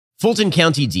Fulton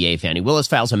County DA Fani Willis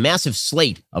files a massive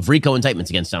slate of RICO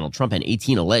indictments against Donald Trump and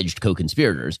 18 alleged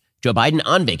co-conspirators. Joe Biden,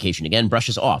 on vacation again,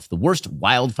 brushes off the worst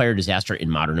wildfire disaster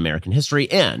in modern American history,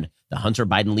 and the Hunter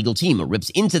Biden legal team rips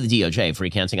into the DOJ for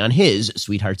recounting on his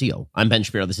sweetheart deal. I'm Ben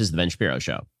Shapiro. This is The Ben Shapiro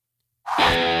Show.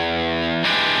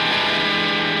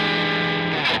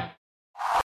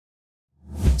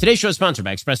 Today's show is sponsored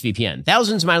by ExpressVPN.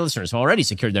 Thousands of my listeners have already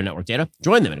secured their network data.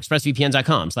 Join them at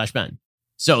expressvpn.com/Ben.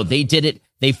 So they did it.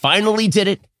 They finally did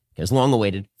it. Because long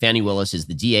awaited, Fani Willis is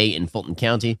the DA in Fulton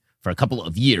County. For a couple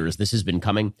of years, this has been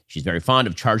coming. She's very fond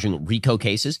of charging RICO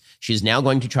cases. She is now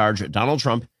going to charge Donald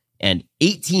Trump and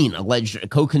 18 alleged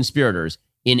co-conspirators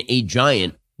in a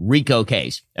giant RICO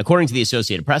case. According to the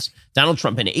Associated Press, Donald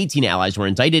Trump and 18 allies were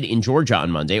indicted in Georgia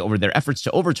on Monday over their efforts to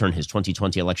overturn his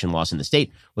 2020 election loss in the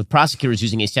state, with prosecutors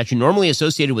using a statute normally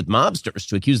associated with mobsters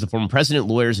to accuse the former president,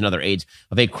 lawyers, and other aides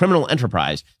of a criminal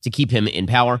enterprise to keep him in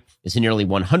power. It's a nearly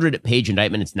 100-page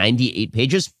indictment. It's 98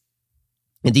 pages.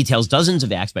 It details dozens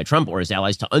of acts by Trump or his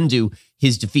allies to undo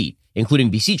his defeat,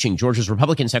 including beseeching Georgia's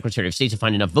Republican Secretary of State to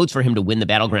find enough votes for him to win the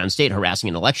battleground state, harassing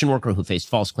an election worker who faced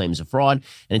false claims of fraud,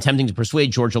 and attempting to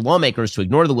persuade Georgia lawmakers to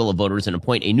ignore the will of voters and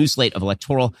appoint a new slate of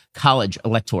electoral college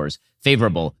electors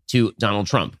favorable to Donald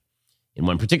Trump. In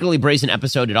one particularly brazen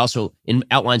episode, it also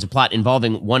outlines a plot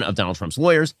involving one of Donald Trump's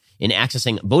lawyers in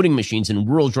accessing voting machines in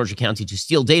rural Georgia County to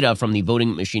steal data from the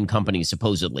voting machine companies,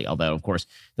 supposedly. Although, of course,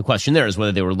 the question there is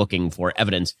whether they were looking for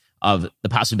evidence of the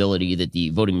possibility that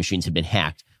the voting machines had been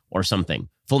hacked or something.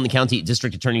 Fulton County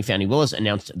District Attorney Fani Willis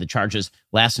announced the charges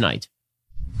last night.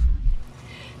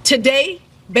 Today,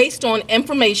 based on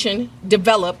information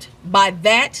developed by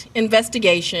that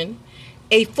investigation,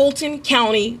 a Fulton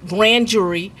County grand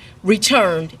jury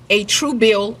returned a true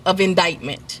bill of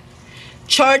indictment,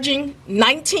 charging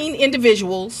 19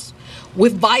 individuals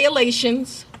with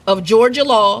violations of Georgia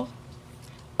law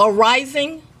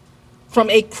arising from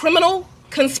a criminal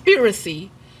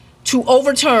conspiracy to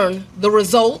overturn the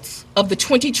results of the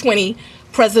 2020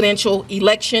 presidential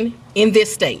election in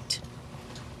this state.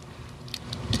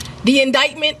 The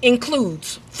indictment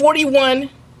includes 41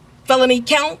 felony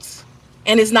counts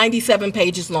and is 97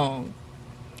 pages long.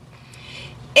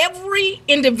 Every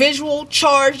individual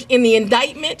charged in the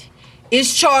indictment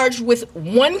is charged with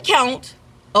one count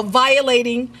of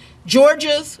violating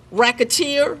Georgia's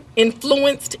Racketeer,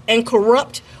 Influenced, and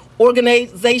Corrupt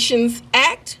Organizations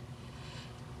Act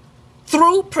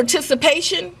through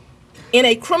participation in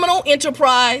a criminal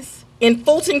enterprise in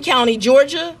Fulton County,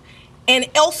 Georgia, and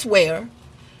elsewhere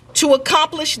to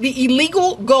accomplish the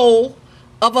illegal goal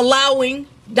of allowing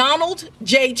Donald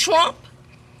J. Trump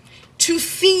to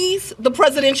seize the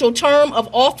presidential term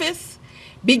of office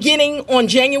beginning on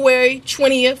January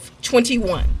 20th,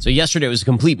 21. So yesterday was a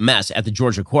complete mess at the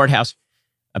Georgia courthouse.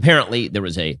 Apparently, there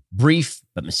was a brief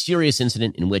but mysterious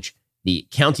incident in which the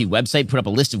county website put up a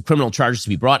list of criminal charges to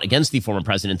be brought against the former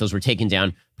president. Those were taken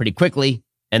down pretty quickly.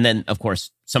 And then, of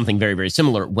course, something very, very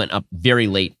similar went up very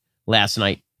late last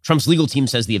night. Trump's legal team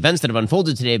says the events that have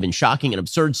unfolded today have been shocking and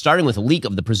absurd, starting with a leak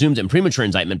of the presumed and premature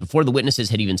indictment before the witnesses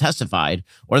had even testified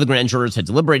or the grand jurors had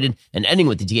deliberated, and ending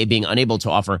with the DA being unable to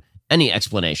offer any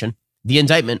explanation. The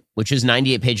indictment, which is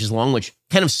 98 pages long, which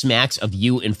kind of smacks of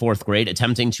you in fourth grade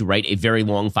attempting to write a very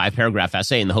long 5-paragraph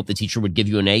essay in the hope the teacher would give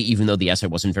you an A, even though the essay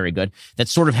wasn't very good.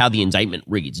 That's sort of how the indictment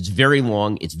reads. It's very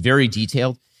long, it's very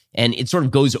detailed, and it sort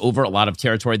of goes over a lot of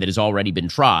territory that has already been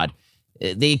trod.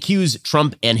 They accuse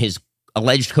Trump and his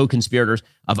alleged co-conspirators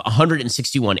of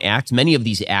 161 acts. Many of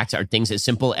these acts are things as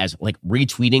simple as like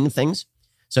retweeting things.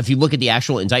 So if you look at the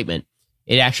actual indictment,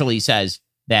 it actually says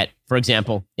that, for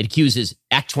example, it accuses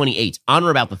Act 28. On or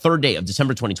about the third day of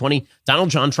December 2020, Donald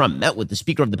John Trump met with the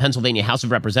Speaker of the Pennsylvania House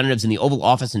of Representatives in the Oval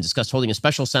Office and discussed holding a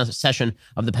special session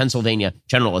of the Pennsylvania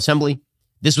General Assembly.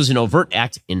 This was an overt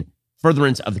act in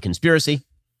furtherance of the conspiracy.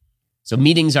 So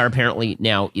meetings are apparently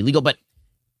now illegal, but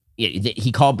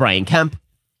he called Brian Kemp.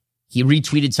 He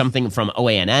retweeted something from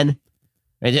OANN.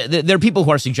 There are people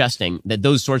who are suggesting that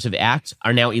those sorts of acts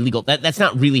are now illegal. That's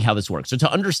not really how this works. So to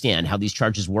understand how these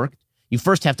charges work, you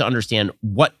first have to understand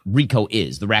what RICO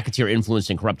is, the Racketeer, Influenced,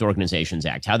 and Corrupt Organizations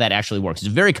Act, how that actually works.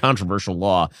 It's a very controversial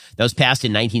law that was passed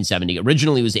in 1970.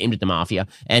 Originally, it was aimed at the mafia.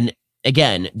 And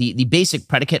again, the basic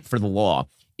predicate for the law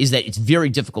is that it's very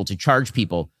difficult to charge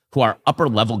people who are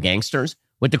upper-level gangsters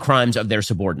with the crimes of their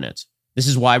subordinates. This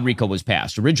is why RICO was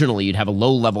passed. Originally, you'd have a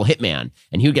low-level hitman,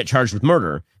 and he would get charged with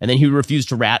murder, and then he would refuse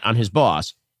to rat on his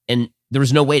boss, and there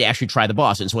was no way to actually try the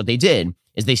boss. And so what they did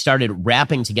is they started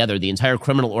wrapping together the entire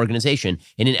criminal organization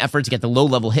in an effort to get the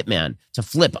low-level hitman to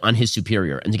flip on his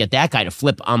superior and to get that guy to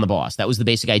flip on the boss. That was the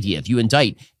basic idea. If you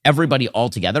indict everybody all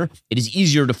together, it is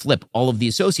easier to flip all of the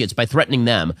associates by threatening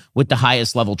them with the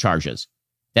highest level charges.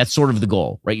 That's sort of the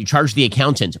goal, right? You charge the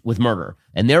accountant with murder,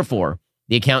 and therefore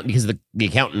the accountant, because the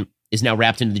accountant is now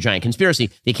wrapped into the giant conspiracy,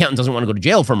 the accountant doesn't want to go to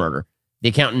jail for murder. The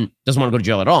accountant doesn't want to go to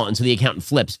jail at all, and so the accountant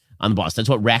flips on the boss. That's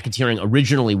what racketeering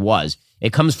originally was.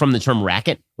 It comes from the term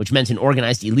racket, which meant an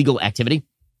organized illegal activity.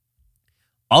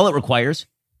 All it requires,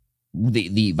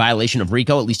 the violation of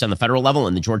RICO, at least on the federal level,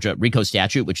 and the Georgia RICO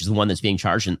statute, which is the one that's being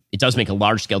charged, and it does make a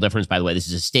large-scale difference, by the way. This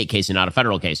is a state case and not a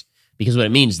federal case, because what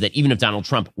it means is that even if Donald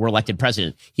Trump were elected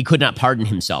president, he could not pardon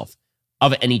himself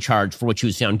of any charge for which he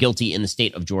was found guilty in the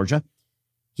state of Georgia.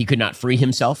 He could not free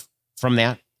himself from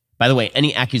that. By the way,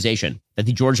 any accusation that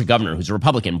the Georgia governor, who's a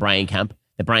Republican, Brian Kemp,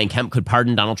 that Brian Kemp could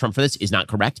pardon Donald Trump for this is not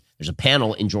correct. There's a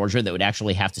panel in Georgia that would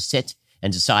actually have to sit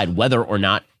and decide whether or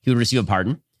not he would receive a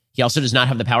pardon. He also does not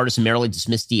have the power to summarily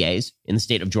dismiss DAs in the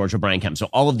state of Georgia, Brian Kemp. So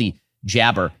all of the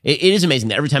jabber, it is amazing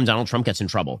that every time Donald Trump gets in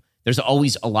trouble, there's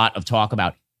always a lot of talk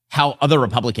about how other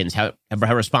Republicans have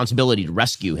a responsibility to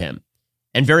rescue him.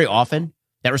 And very often,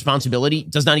 that responsibility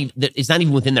it's not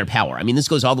even within their power. I mean, this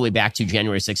goes all the way back to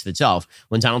January 6th itself,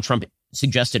 when Donald Trump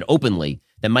suggested openly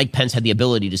that Mike Pence had the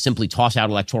ability to simply toss out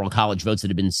electoral college votes that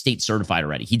had been state certified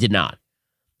already. He did not.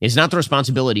 It's not the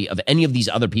responsibility of any of these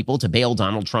other people to bail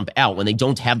Donald Trump out when they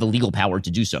don't have the legal power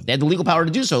to do so. If they had the legal power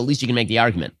to do so, at least you can make the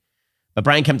argument. But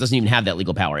Brian Kemp doesn't even have that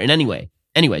legal power. And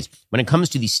anyways, when it comes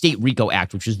to the state RICO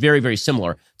Act, which is very, very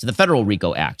similar to the federal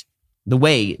RICO Act, the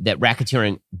way that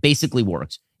racketeering basically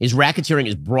works is racketeering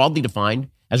is broadly defined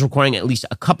as requiring at least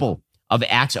a couple of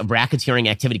acts of racketeering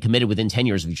activity committed within 10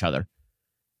 years of each other.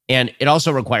 And it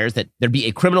also requires that there be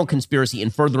a criminal conspiracy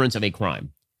in furtherance of a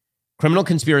crime. Criminal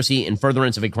conspiracy in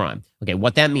furtherance of a crime. Okay,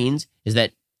 what that means is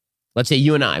that, let's say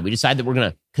you and I, we decide that we're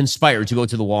going to conspire to go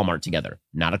to the Walmart together.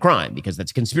 Not a crime, because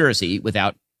that's a conspiracy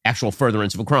without actual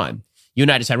furtherance of a crime. You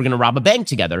and I decide we're going to rob a bank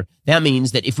together. That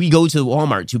means that if we go to the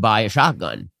Walmart to buy a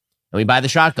shotgun, and we buy the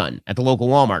shotgun at the local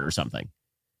Walmart or something,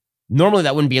 normally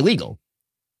that wouldn't be illegal.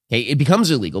 Okay, it becomes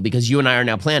illegal because you and I are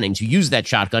now planning to use that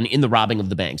shotgun in the robbing of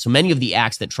the bank. So many of the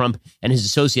acts that Trump and his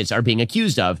associates are being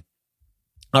accused of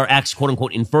are acts, quote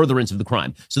unquote, in furtherance of the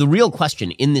crime. So the real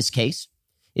question in this case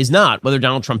is not whether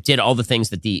Donald Trump did all the things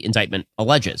that the indictment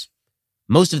alleges.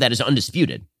 Most of that is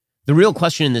undisputed. The real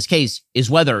question in this case is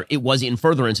whether it was in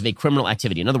furtherance of a criminal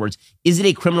activity. In other words, is it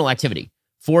a criminal activity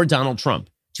for Donald Trump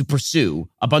to pursue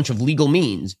a bunch of legal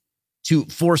means to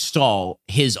forestall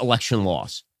his election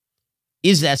loss?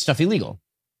 Is that stuff illegal?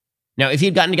 Now, if he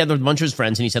had gotten together with a bunch of his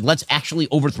friends and he said, let's actually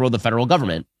overthrow the federal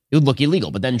government, it would look illegal.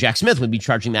 But then Jack Smith would be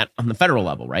charging that on the federal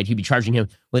level, right? He'd be charging him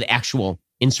with actual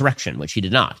insurrection, which he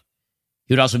did not.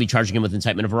 He would also be charging him with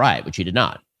incitement of a riot, which he did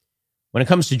not. When it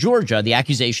comes to Georgia, the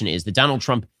accusation is that Donald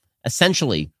Trump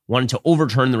essentially wanted to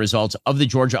overturn the results of the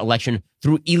Georgia election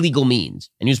through illegal means.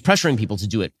 And he was pressuring people to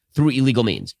do it through illegal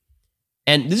means.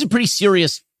 And this is a pretty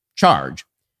serious charge.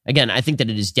 Again, I think that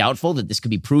it is doubtful that this could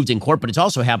be proved in court, but it's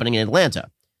also happening in Atlanta.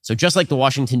 So just like the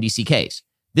Washington, D.C. case,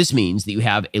 this means that you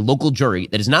have a local jury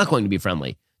that is not going to be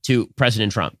friendly to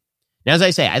President Trump. Now, as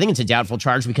I say, I think it's a doubtful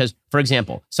charge because, for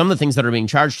example, some of the things that are being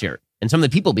charged here and some of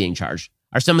the people being charged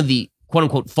are some of the quote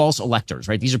unquote false electors,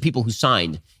 right? These are people who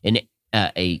signed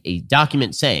a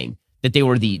document saying that they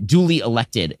were the duly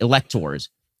elected electors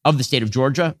of the state of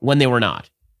Georgia when they were not.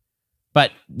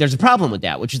 But there's a problem with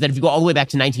that, which is that if you go all the way back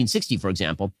to 1960, for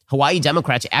example, Hawaii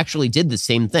Democrats actually did the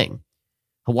same thing.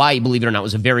 Hawaii, believe it or not,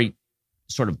 was a very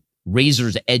sort of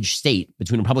razor's edge state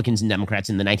between Republicans and Democrats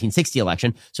in the 1960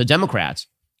 election. So Democrats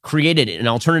created an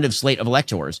alternative slate of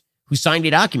electors who signed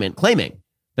a document claiming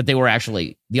that they were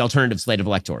actually the alternative slate of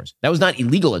electors. That was not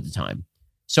illegal at the time.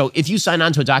 So if you sign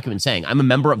on to a document saying, I'm a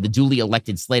member of the duly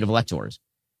elected slate of electors,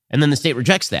 and then the state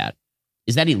rejects that,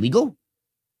 is that illegal?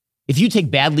 If you take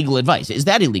bad legal advice, is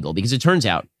that illegal? Because it turns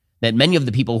out that many of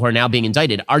the people who are now being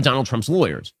indicted are Donald Trump's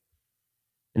lawyers.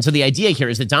 And so the idea here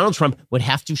is that Donald Trump would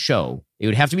have to show, it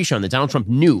would have to be shown that Donald Trump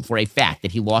knew for a fact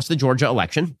that he lost the Georgia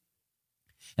election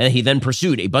and that he then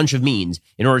pursued a bunch of means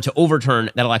in order to overturn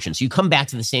that election. So you come back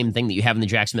to the same thing that you have in the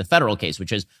Jack Smith federal case,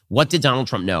 which is what did Donald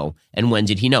Trump know and when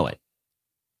did he know it?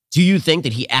 Do you think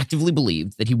that he actively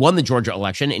believed that he won the Georgia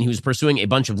election and he was pursuing a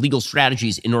bunch of legal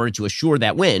strategies in order to assure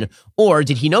that win? Or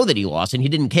did he know that he lost and he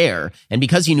didn't care? And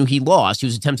because he knew he lost, he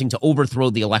was attempting to overthrow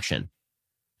the election?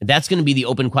 That's going to be the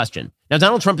open question. Now,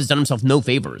 Donald Trump has done himself no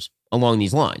favors along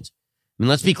these lines. I mean,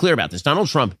 let's be clear about this. Donald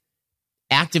Trump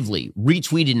actively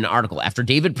retweeted an article after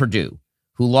David Perdue,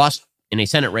 who lost in a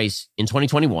Senate race in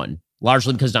 2021,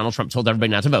 largely because Donald Trump told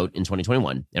everybody not to vote in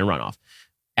 2021 in a runoff.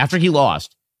 After he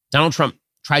lost, Donald Trump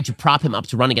tried to prop him up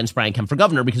to run against Brian Kemp for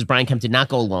governor because Brian Kemp did not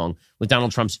go along with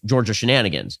Donald Trump's Georgia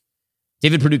shenanigans.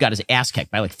 David Perdue got his ass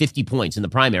kicked by like 50 points in the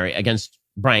primary against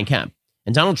Brian Kemp.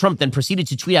 And Donald Trump then proceeded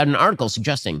to tweet out an article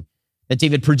suggesting that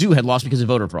David Perdue had lost because of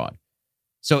voter fraud.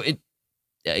 So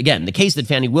again, the case that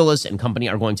Fani Willis and company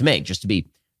are going to make, just to be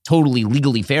totally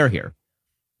legally fair here,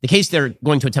 the case they're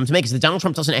going to attempt to make is that Donald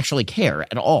Trump doesn't actually care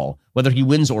at all whether he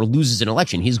wins or loses an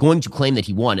election. He's going to claim that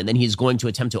he won, and then he's going to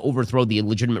attempt to overthrow the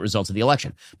legitimate results of the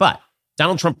election. But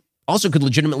Donald Trump also could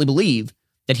legitimately believe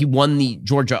that he won the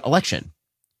Georgia election,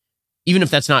 even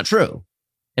if that's not true.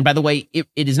 And by the way, it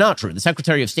is not true. The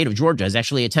Secretary of State of Georgia has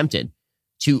actually attempted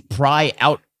to pry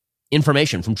out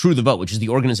information from True the Vote, which is the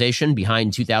organization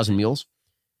behind 2,000 Mules.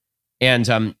 And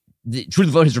True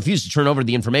the Vote has refused to turn over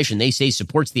the information they say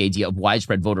supports the idea of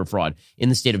widespread voter fraud in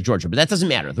the state of Georgia. But that doesn't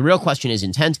matter. The real question is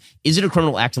intent. Is it a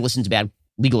criminal act to listen to bad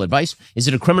legal advice? Is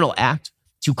it a criminal act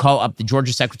to call up the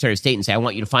Georgia Secretary of State and say, I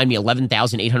want you to find me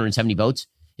 11,870 votes?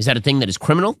 Is that a thing that is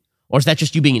criminal? Or is that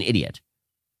just you being an idiot?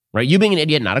 Right? You being an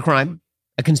idiot, not a crime.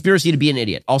 A conspiracy to be an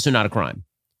idiot, also not a crime.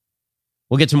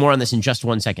 We'll get to more on this in just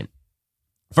 1 second.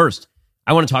 First,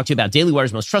 I want to talk to you about Daily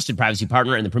Wire's most trusted privacy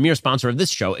partner and the premier sponsor of this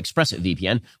show,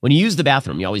 ExpressVPN. When you use the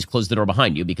bathroom, you always close the door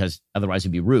behind you because otherwise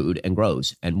it'd be rude and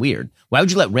gross and weird. Why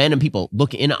would you let random people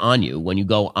look in on you when you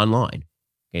go online?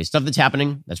 Okay, stuff that's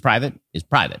happening that's private is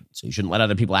private, so you shouldn't let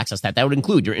other people access that. That would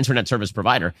include your internet service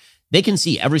provider. They can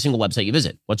see every single website you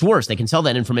visit. What's worse, they can sell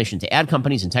that information to ad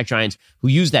companies and tech giants who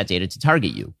use that data to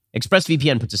target you.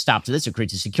 ExpressVPN puts a stop to this. It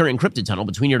creates a secure encrypted tunnel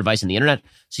between your device and the internet,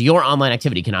 so your online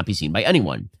activity cannot be seen by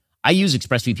anyone. I use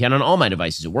ExpressVPN on all my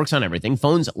devices. It works on everything,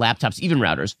 phones, laptops, even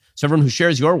routers, so everyone who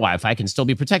shares your Wi-Fi can still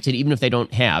be protected even if they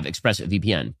don't have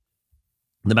ExpressVPN.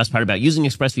 The best part about using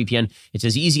ExpressVPN, it's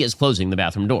as easy as closing the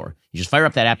bathroom door. You just fire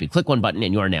up that app, you click one button,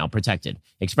 and you are now protected.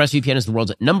 ExpressVPN is the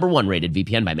world's #1 rated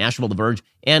VPN by Mashable, The Verge,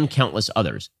 and countless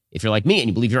others. If you're like me and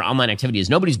you believe your online activity is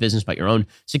nobody's business but your own,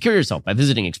 secure yourself by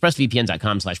visiting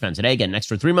expressvpn.com/Ben today. Get an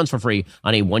extra 3 months for free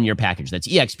on a 1-year package. That's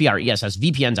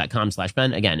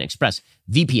expressvpn.com/Ben. Again,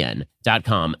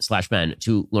 expressvpn.com/Ben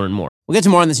to learn more. We'll get to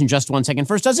more on this in just 1 second.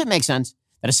 First, does it make sense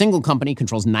that a single company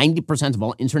controls 90% of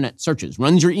all internet searches,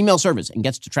 runs your email service, and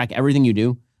gets to track everything you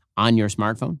do on your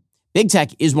smartphone? Big tech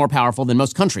is more powerful than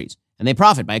most countries, and they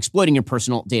profit by exploiting your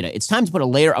personal data. It's time to put a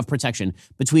layer of protection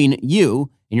between you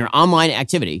and your online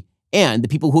activity and the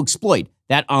people who exploit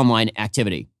that online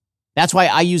activity. That's why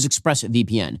I use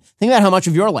ExpressVPN. Think about how much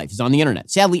of your life is on the internet.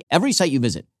 Sadly, every site you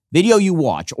visit, video you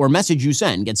watch, or message you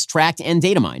send gets tracked and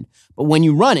data mined. But when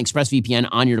you run ExpressVPN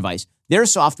on your device, their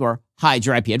software hides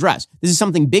your IP address. This is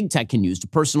something big tech can use to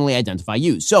personally identify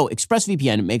you. So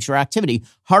ExpressVPN makes your activity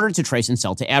harder to trace and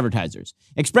sell to advertisers.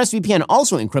 ExpressVPN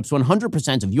also encrypts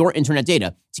 100% of your internet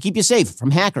data to keep you safe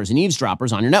from hackers and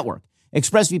eavesdroppers on your network.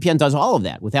 ExpressVPN does all of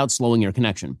that without slowing your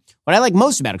connection. What I like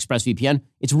most about ExpressVPN,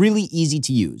 it's really easy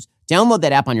to use. Download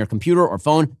that app on your computer or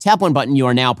phone, tap one button, you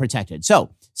are now protected. So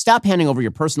stop handing over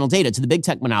your personal data to the big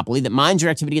tech monopoly that mines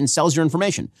your activity and sells your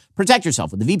information. Protect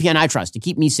yourself with the VPN I trust to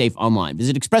keep me safe online.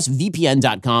 Visit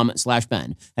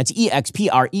expressvpn.com/Ben. That's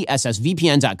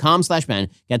expressvpn.com/Ben.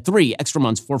 Get 3 extra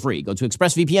months for free. Go to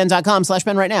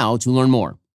expressvpn.com/Ben right now to learn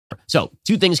more. So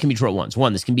 2 things can be true at once.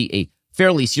 One, this can be a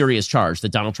fairly serious charge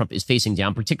that Donald Trump is facing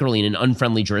down, particularly in an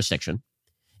unfriendly jurisdiction.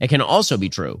 It can also be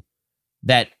true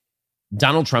that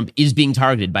Donald Trump is being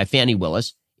targeted by Fani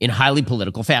Willis in highly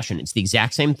political fashion. It's the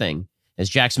exact same thing as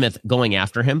Jack Smith going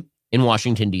after him in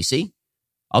Washington, D.C.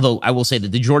 Although I will say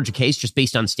that the Georgia case, just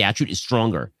based on statute, is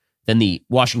stronger than the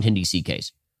Washington, D.C.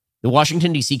 case. The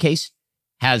Washington, D.C. case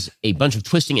has a bunch of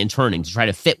twisting and turning to try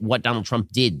to fit what Donald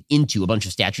Trump did into a bunch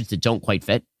of statutes that don't quite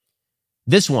fit.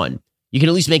 This one, you can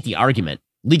at least make the argument,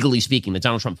 legally speaking, that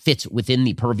Donald Trump fits within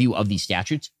the purview of these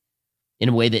statutes in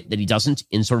a way that he doesn't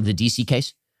in sort of the D.C.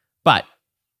 case. But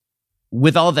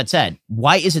with all of that said,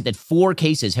 why is it that 4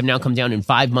 cases have now come down in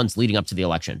 5 months leading up to the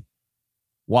election?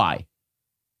 Why?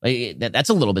 That's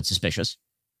a little bit suspicious.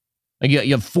 You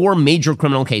have 4 major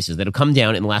criminal cases that have come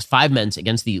down in the last 5 months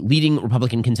against the leading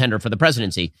Republican contender for the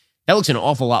presidency. That looks an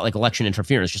awful lot like election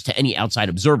interference, just to any outside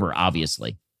observer,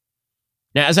 obviously.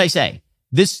 Now, as I say,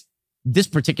 this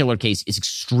particular case is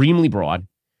extremely broad.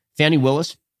 Fani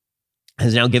Willis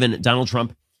has now given Donald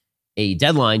Trump a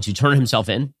deadline to turn himself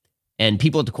in. And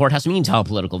people at the courthouse, I mean, you can tell how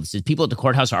political this is. People at the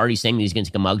courthouse are already saying that he's going to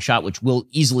take a mugshot, which will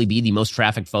easily be the most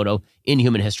trafficked photo in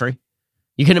human history.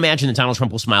 You can imagine that Donald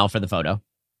Trump will smile for the photo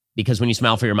because when you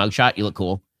smile for your mugshot, you look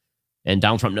cool. And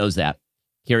Donald Trump knows that.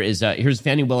 Here's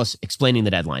Fani Willis explaining the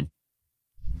deadline.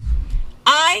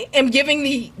 I am giving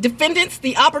the defendants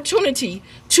the opportunity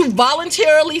to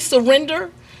voluntarily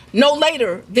surrender no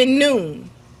later than noon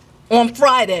on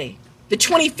Friday, the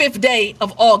 25th day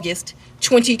of August,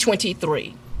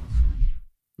 2023.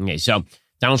 Okay, so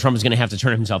Donald Trump is going to have to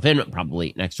turn himself in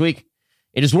probably next week.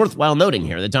 It is worthwhile noting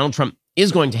here that Donald Trump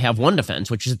is going to have one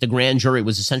defense, which is that the grand jury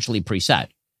was essentially preset,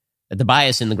 that the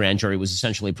bias in the grand jury was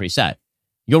essentially preset.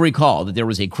 You'll recall that there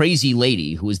was a crazy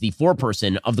lady who was the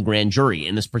foreperson of the grand jury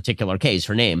in this particular case.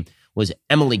 Her name was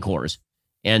Emily Kors,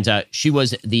 and she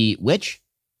was the witch,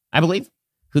 I believe,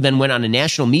 who then went on a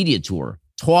national media tour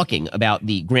talking about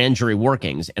the grand jury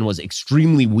workings and was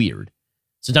extremely weird.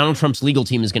 So Donald Trump's legal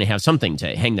team is going to have something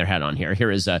to hang their hat on here.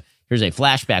 Here's a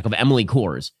flashback of Emily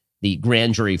Kors, the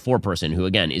grand jury foreperson, who,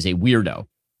 again, is a weirdo.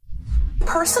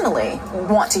 Personally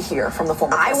want to hear from the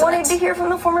former president. I wanted to hear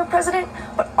from the former president,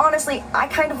 but honestly, I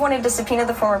kind of wanted to subpoena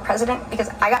the former president because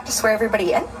I got to swear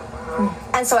everybody in.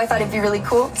 And so I thought it'd be really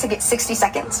cool to get 60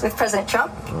 seconds with President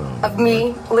Trump of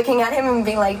me looking at him and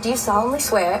being like, do you solemnly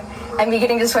swear? And me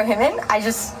getting to swear him in. I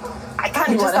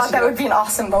kind of just thought that would be an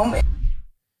awesome moment.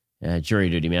 Jury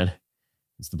duty, man.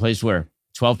 It's the place where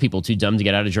 12 people too dumb to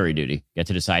get out of jury duty get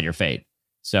to decide your fate.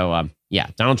 So,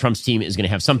 Donald Trump's team is going to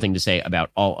have something to say about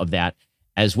all of that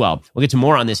as well. We'll get to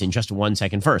more on this in just 1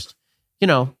 second. First,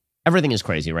 everything is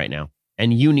crazy right now,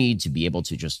 and you need to be able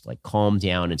to just calm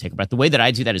down and take a breath. The way that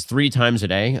I do that is 3 times a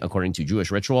day, according to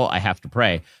Jewish ritual. I have to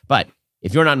pray. But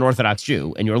if you're not an Orthodox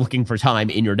Jew and you're looking for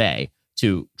time in your day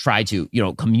to try to,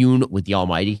 commune with the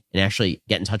Almighty and actually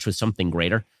get in touch with something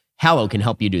greater, Hallow can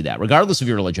help you do that. Regardless of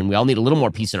your religion, we all need a little more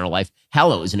peace in our life.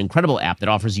 Hallow is an incredible app that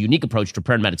offers a unique approach to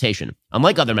prayer and meditation.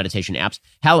 Unlike other meditation apps,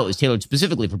 Hallow is tailored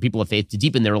specifically for people of faith to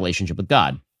deepen their relationship with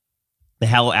God. The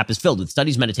Hallow app is filled with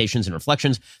studies, meditations, and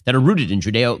reflections that are rooted in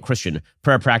Judeo-Christian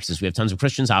prayer practices. We have tons of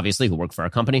Christians, obviously, who work for our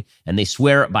company, and they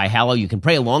swear by Hallow. You can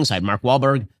pray alongside Mark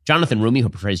Wahlberg, Jonathan Rumi, who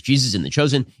portrays Jesus in The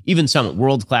Chosen, even some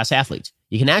world-class athletes.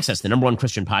 You can access the #1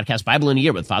 Christian podcast, Bible in a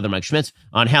Year with Father Mike Schmitz,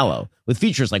 on Hallow. With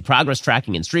features like progress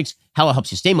tracking and streaks, Hallow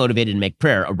helps you stay motivated and make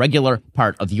prayer a regular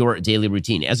part of your daily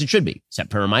routine, as it should be.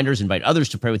 Set prayer reminders, invite others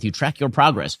to pray with you, track your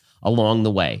progress along the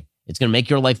way. It's going to make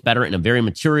your life better in a very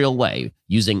material way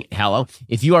using Hallow.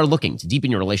 If you are looking to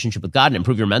deepen your relationship with God and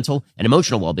improve your mental and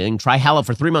emotional well-being, try Hallow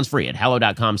for 3 months free at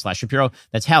hallow.com/Shapiro.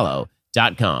 That's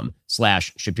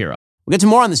hallow.com/Shapiro. We'll get to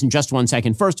more on this in just 1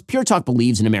 second. First, Pure Talk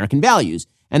believes in American values,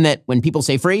 and that when people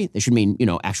say free, they should mean,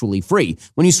 actually free.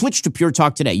 When you switch to Pure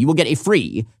Talk today, you will get a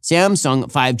free Samsung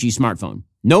 5G smartphone.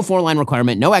 No 4-line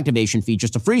requirement, no activation fee,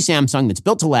 just a free Samsung that's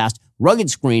built to last,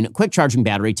 rugged screen, quick charging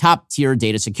battery, top-tier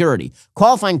data security.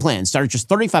 Qualifying plans start at just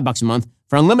 $35 a month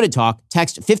for unlimited talk,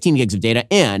 text, 15 gigs of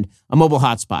data, and a mobile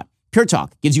hotspot. Pure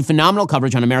Talk gives you phenomenal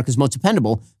coverage on America's most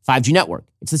dependable 5G network.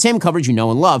 It's the same coverage you know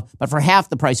and love, but for half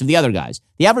the price of the other guys.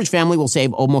 The average family will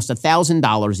save almost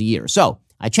 $1,000 a year. So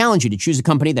I challenge you to choose a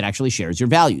company that actually shares your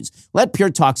values. Let Pure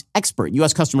Talk's expert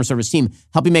U.S. customer service team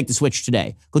help you make the switch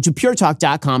today. Go to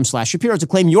puretalk.com/Shapiro to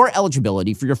claim your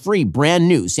eligibility for your free brand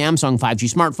new Samsung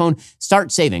 5G smartphone.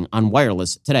 Start saving on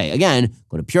wireless today. Again,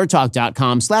 go to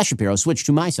puretalk.com/Shapiro. Switch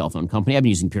to my cell phone company. I've been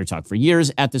using Pure Talk for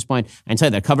years at this point. I can tell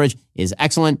you that coverage is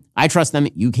excellent. I trust them.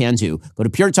 You can too. Go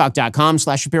to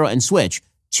puretalk.com/Shapiro and switch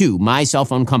to my cell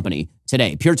phone company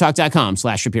today.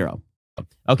 puretalk.com/Shapiro.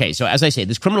 Okay, so as I say,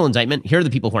 this criminal indictment, here are the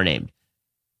people who are named.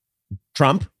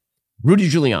 Trump, Rudy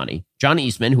Giuliani, John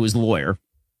Eastman, who is the lawyer,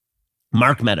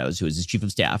 Mark Meadows, who is his chief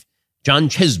of staff, John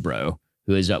Chisbro,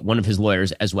 who is one of his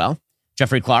lawyers as well,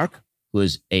 Jeffrey Clark, who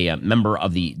is a member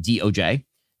of the DOJ,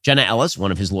 Jenna Ellis,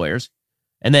 one of his lawyers,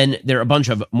 and then there are a bunch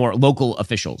of more local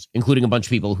officials, including a bunch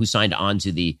of people who signed on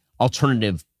to the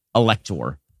alternative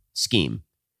elector scheme.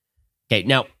 Okay,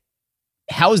 now,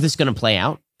 how is this going to play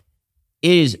out?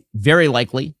 It is very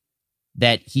likely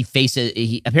that he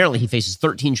faces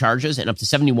 13 charges and up to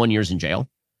 71 years in jail.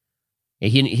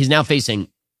 He's now facing,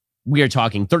 we are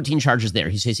talking 13 charges there.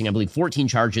 He's facing, I believe, 14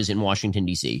 charges in Washington,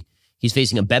 D.C. He's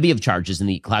facing a bevy of charges in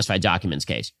the classified documents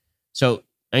case. So,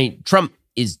 Trump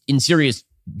is in serious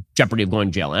jeopardy of going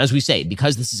to jail. And as we say,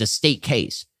 because this is a state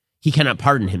case, he cannot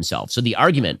pardon himself. So the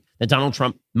argument that Donald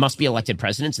Trump must be elected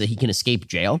president so that he can escape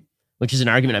jail, which is an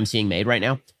argument I'm seeing made right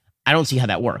now, I don't see how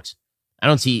that works. I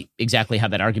don't see exactly how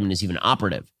that argument is even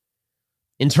operative.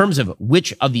 In terms of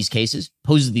which of these cases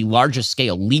poses the largest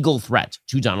scale legal threat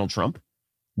to Donald Trump,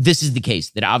 this is the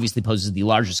case that obviously poses the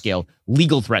largest scale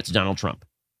legal threat to Donald Trump.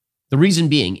 The reason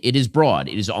being, it is broad,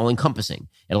 it is all-encompassing.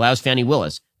 It allows Fani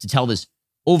Willis to tell this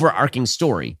overarching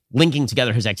story, linking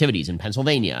together his activities in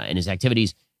Pennsylvania and his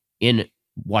activities in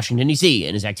Washington, D.C.,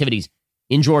 and his activities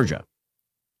in Georgia,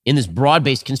 in this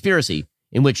broad-based conspiracy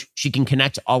in which she can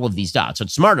connect all of these dots. So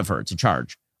it's smart of her to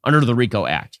charge under the RICO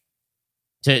Act.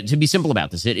 To be simple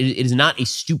about this, it is not a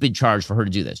stupid charge for her to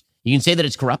do this. You can say that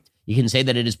it's corrupt. You can say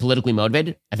that it is politically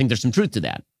motivated. I think there's some truth to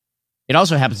that. It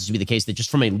also happens to be the case that just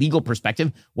from a legal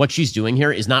perspective, what she's doing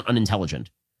here is not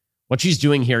unintelligent. What she's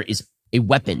doing here is a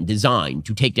weapon designed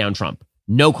to take down Trump.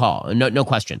 No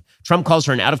question. Trump calls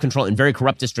her an out-of-control and very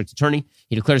corrupt district attorney.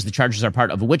 He declares the charges are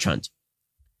part of a witch hunt.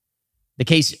 The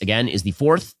case, again, is the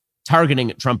fourth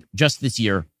targeting Trump just this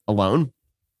year alone.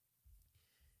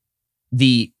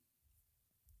 This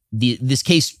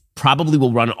case probably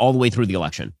will run all the way through the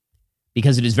election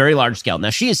because it is very large scale. Now,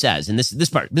 she says, and this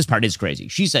part is crazy.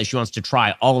 She says she wants to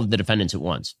try all of the defendants at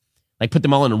once, like put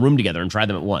them all in a room together and try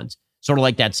them at once. Sort of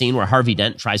like that scene where Harvey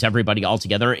Dent tries everybody all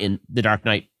together in The Dark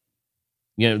Knight.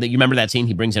 You remember that scene?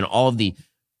 He brings in all of the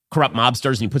corrupt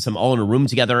mobsters and he puts them all in a room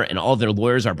together and all of their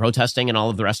lawyers are protesting and all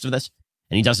of the rest of this.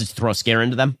 And he does it to throw a scare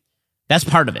into them. That's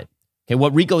part of it. Okay,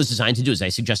 what RICO is designed to do, as I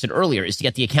suggested earlier, is to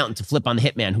get the accountant to flip on the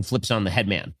hitman who flips on the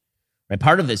headman. Right?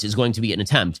 Part of this is going to be an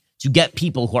attempt to get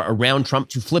people who are around Trump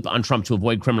to flip on Trump to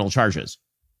avoid criminal charges.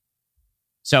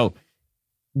 So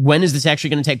when is this actually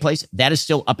going to take place? That is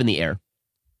still up in the air.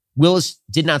 Willis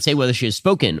did not say whether she has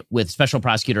spoken with Special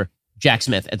Prosecutor Jack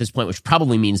Smith at this point, which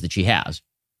probably means that she has.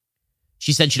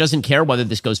 She said she doesn't care whether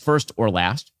this goes first or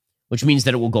last, which means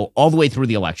that it will go all the way through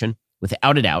the election,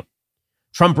 without a doubt.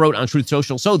 Trump wrote on Truth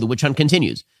Social, so the witch hunt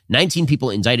continues. 19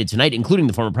 people indicted tonight, including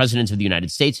the former president of the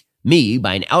United States, me,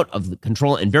 by an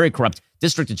out-of-control and very corrupt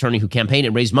district attorney who campaigned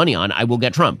and raised money on I will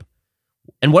get Trump.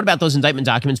 And what about those indictment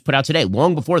documents put out today,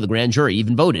 long before the grand jury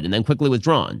even voted and then quickly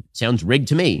withdrawn? Sounds rigged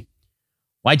to me.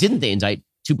 Why didn't they indict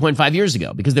 2.5 years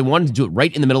ago? Because they wanted to do it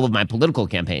right in the middle of my political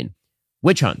campaign.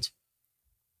 Witch hunt.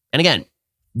 And again,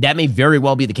 that may very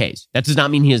well be the case. That does not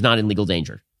mean he is not in legal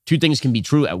danger. Two things can be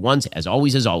true at once, as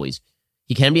always, as always.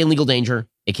 He can be in legal danger.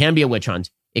 It can be a witch hunt.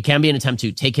 It can be an attempt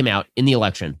to take him out in the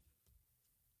election.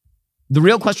 The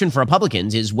real question for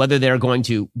Republicans is whether they're going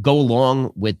to go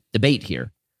along with the bait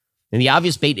here. And the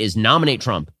obvious bait is nominate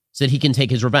Trump so that he can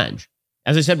take his revenge.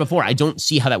 As I said before, I don't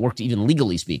see how that worked even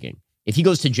legally speaking. If he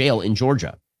goes to jail in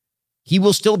Georgia, he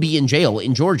will still be in jail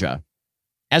in Georgia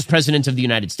as president of the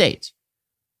United States.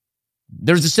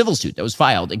 There's a civil suit that was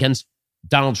filed against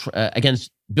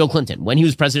against Bill Clinton when he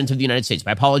was president of the United States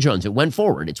by Paula Jones. It went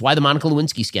forward. It's why the Monica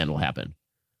Lewinsky scandal happened.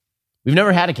 We've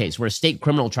never had a case where a state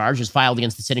criminal charge is filed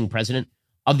against the sitting president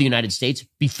of the United States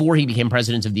before he became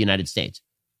president of the United States.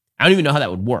 I don't even know how that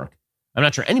would work. I'm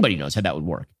not sure anybody knows how that would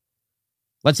work.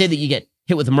 Let's say that you get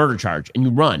hit with a murder charge and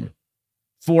you run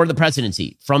for the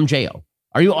presidency from jail.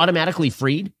 Are you automatically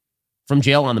freed from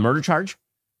jail on the murder charge?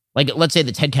 Like, let's say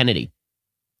that Ted Kennedy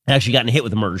had actually gotten hit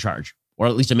with a murder charge, or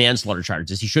at least a manslaughter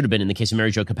charge, as he should have been in the case of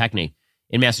Mary Jo Kopechne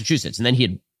in Massachusetts. And then he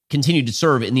had continued to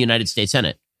serve in the United States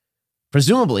Senate.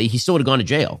 Presumably, he still would have gone to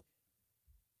jail.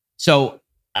 So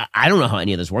I don't know how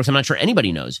any of this works. I'm not sure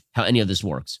anybody knows how any of this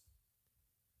works.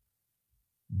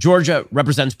 Georgia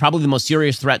represents probably the most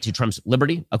serious threat to Trump's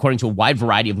liberty, according to a wide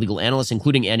variety of legal analysts,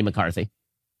 including Andy McCarthy.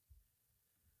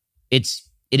 It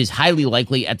is highly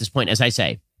likely at this point, as I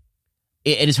say,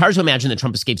 it is hard to imagine that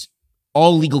Trump escapes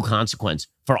all legal consequence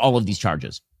for all of these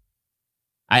charges.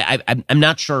 I'm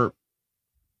not sure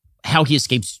how he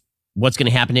escapes what's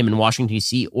going to happen to him in Washington,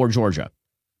 D.C. or Georgia.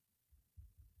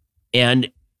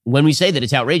 And when we say that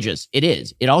it's outrageous, it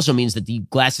is. It also means that the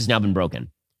glass has now been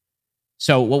broken.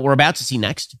 So what we're about to see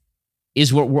next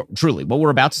is what we're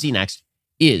about to see next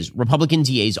is Republican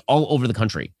DAs all over the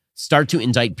country start to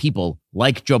indict people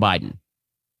like Joe Biden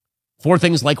for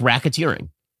things like racketeering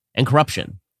and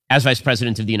corruption as vice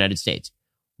president of the United States.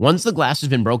 Once the glass has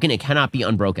been broken, it cannot be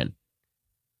unbroken.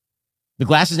 The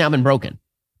glass has now been broken.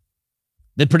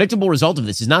 The predictable result of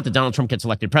this is not that Donald Trump gets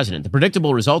elected president. The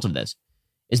predictable result of this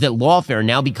is that lawfare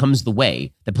now becomes the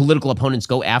way that political opponents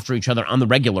go after each other on the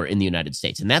regular in the United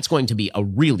States. And that's going to be a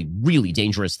really, really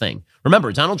dangerous thing.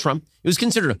 Remember, Donald Trump, it was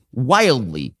considered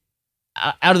wildly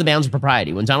out of the bounds of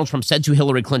propriety when Donald Trump said to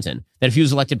Hillary Clinton that if he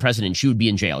was elected president, she would be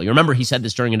in jail. You remember he said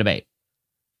this during a debate.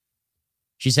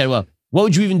 She said, well, what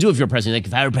would you even do if you're president? Like,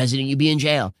 if I were president, you'd be in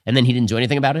jail. And then he didn't do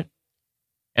anything about it.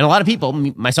 And a lot of people,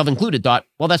 myself included, thought,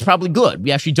 well, that's probably good.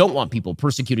 We actually don't want people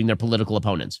persecuting their political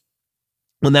opponents.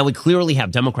 When that would clearly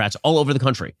have Democrats all over the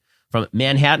country, from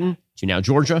Manhattan to now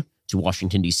Georgia to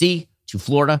Washington, D.C. to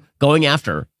Florida, going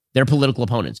after their political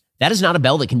opponents. That is not a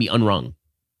bell that can be unrung.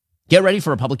 Get ready for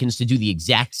Republicans to do the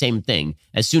exact same thing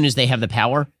as soon as they have the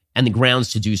power and the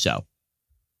grounds to do so.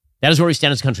 That is where we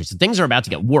stand as a country. So things are about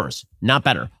to get worse, not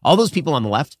better. All those people on the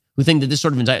left who think that this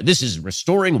sort of this is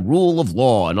restoring rule of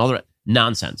law and all that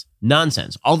nonsense.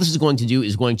 All this is going to do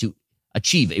is going to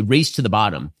achieve a race to the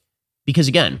bottom. Because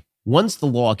again, once the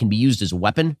law can be used as a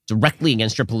weapon directly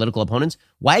against your political opponents,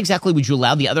 why exactly would you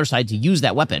allow the other side to use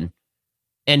that weapon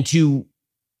and to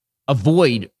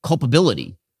avoid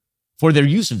culpability for their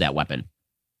use of that weapon?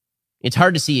 It's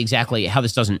hard to see exactly how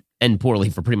this doesn't end poorly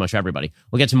for pretty much everybody.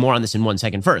 We'll get to more on this in 1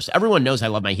 second. First, everyone knows I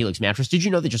love my Helix mattress. Did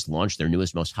you know they just launched their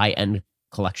newest, most high-end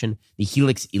collection, the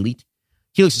Helix Elite?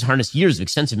 Helix has harnessed years of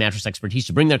extensive mattress expertise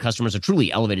to bring their customers a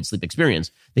truly elevated sleep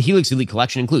experience. The Helix Elite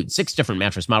collection includes 6 different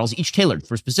mattress models, each tailored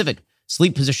for specific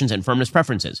sleep positions and firmness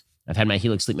preferences. I've had my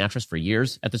Helix sleep mattress for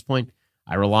years at this point.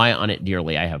 I rely on it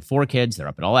dearly. I have 4 kids. They're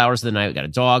up at all hours of the night. We got a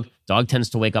dog. Dog tends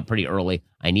to wake up pretty early.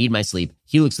 I need my sleep.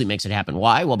 Helix Sleep makes it happen.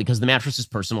 Why? Well, because the mattress is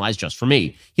personalized just for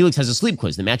me. Helix has a sleep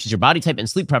quiz that matches your body type and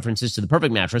sleep preferences to the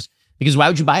perfect mattress, because why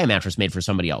would you buy a mattress made for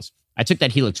somebody else? I took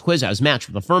that Helix quiz. I was matched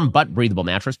with a firm but breathable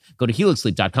mattress. Go to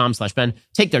helixsleep.com/Ben.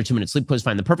 Take their 2-minute sleep quiz.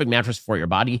 Find the perfect mattress for your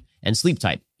body and sleep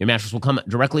type. Your mattress will come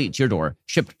directly to your door,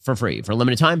 shipped for free. For a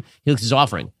limited time, Helix is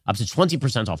offering up to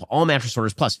 20% off all mattress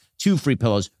orders plus 2 free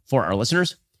pillows for our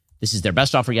listeners. This is their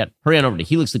best offer yet. Hurry on over to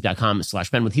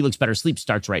helixsleep.com/Ben. With Helix, better sleep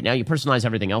starts right now. You personalize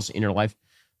everything else in your life,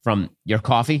 from your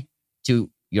coffee to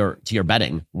your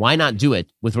bedding. Why not do it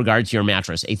with regard to your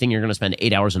mattress, a thing you're going to spend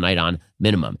 8 hours a night on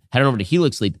minimum? Head on over to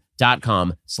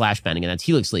helixsleep.com/Ben. Again, that's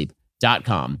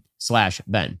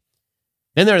helixsleep.com/Ben.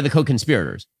 Then there are the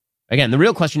co-conspirators. Again, the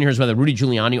real question here is whether Rudy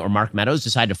Giuliani or Mark Meadows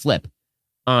decide to flip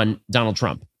on Donald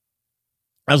Trump.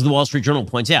 As the Wall Street Journal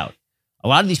points out, a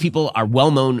lot of these people are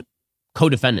well-known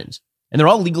co-defendants, and they're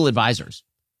all legal advisors.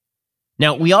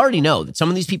 Now, we already know that some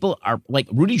of these people are, like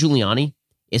Rudy Giuliani,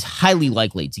 is highly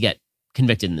likely to get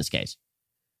convicted in this case.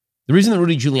 The reason that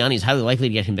Rudy Giuliani is highly likely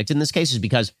to get convicted in this case is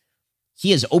because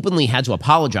he has openly had to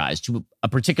apologize to a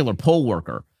particular poll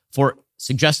worker for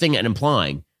suggesting and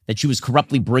implying that she was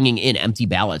corruptly bringing in empty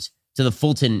ballots to the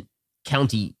Fulton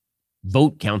County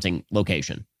vote counting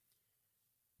location,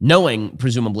 knowing,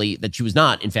 presumably, that she was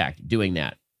not, in fact, doing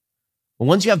that. But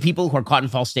once you have people who are caught in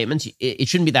false statements, it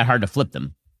shouldn't be that hard to flip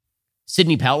them.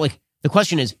 Sidney Powell, the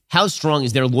question is, how strong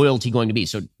is their loyalty going to be?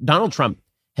 So Donald Trump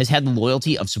has had the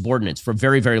loyalty of subordinates for a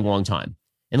very, very long time.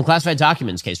 In the classified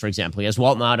documents case, for example, he has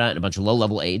Walt Nauta and a bunch of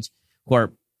low-level aides who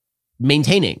are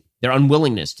maintaining their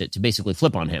unwillingness to basically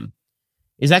flip on him.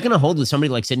 Is that going to hold with somebody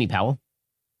like Sidney Powell?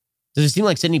 Does it seem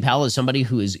like Sidney Powell is somebody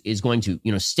who is going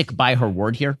to, stick by her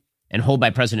word here and hold by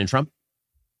President Trump?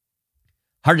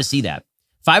 Hard to see that.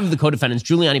 5 of the co-defendants,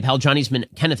 Giuliani, Powell, John Eastman,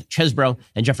 Kenneth Chesbrough,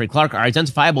 and Jeffrey Clark, are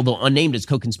identifiable, though unnamed, as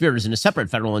co-conspirators in a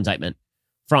separate federal indictment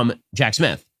from Jack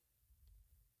Smith.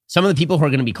 Some of the people who are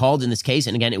going to be called in this case,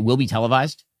 and again, it will be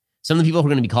televised, some of the people who are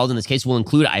going to be called in this case will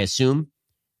include, I assume,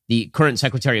 the current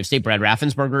Secretary of State, Brad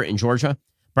Raffensperger, in Georgia.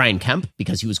 Brian Kemp,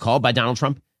 because he was called by Donald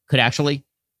Trump, could actually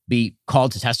be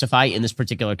called to testify in this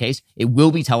particular case. It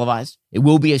will be televised. It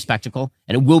will be a spectacle,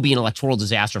 and it will be an electoral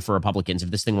disaster for Republicans if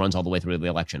this thing runs all the way through the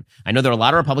election. I know there are a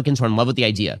lot of Republicans who are in love with the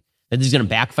idea that this is going to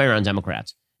backfire on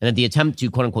Democrats, and that the attempt to,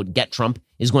 quote unquote, get Trump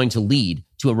is going to lead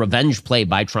to a revenge play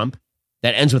by Trump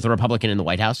that ends with a Republican in the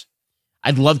White House.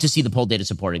 I'd love to see the poll data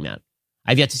supporting that.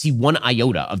 I've yet to see one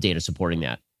iota of data supporting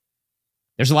that.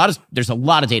 There's a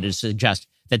lot of data to suggest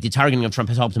that the targeting of Trump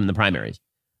has helped him in the primaries.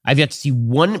 I've yet to see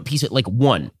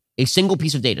a single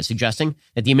piece of data suggesting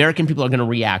that the American people are going to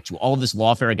react to all of this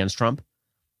lawfare against Trump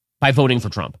by voting for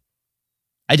Trump.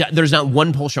 There's not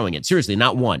one poll showing it. Seriously,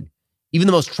 not one. Even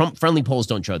the most Trump-friendly polls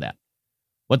don't show that.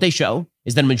 What they show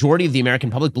is that a majority of the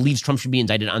American public believes Trump should be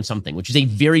indicted on something, which is a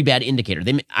very bad indicator.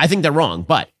 I think they're wrong,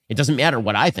 but it doesn't matter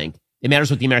what I think. It matters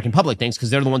what the American public thinks, because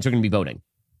they're the ones who are going to be voting.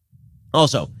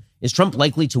 Also, is Trump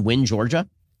likely to win Georgia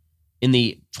in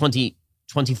the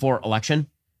 2024 election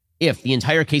if the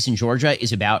entire case in Georgia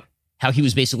is about how he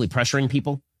was basically pressuring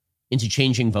people into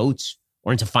changing votes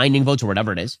or into finding votes or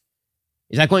whatever it is?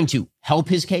 Is that going to help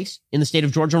his case in the state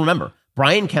of Georgia? Remember,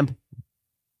 Brian Kemp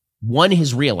won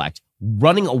his reelect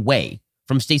running away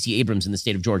from Stacey Abrams in the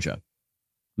state of Georgia.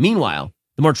 Meanwhile,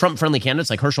 the more Trump-friendly candidates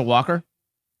like Herschel Walker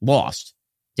lost.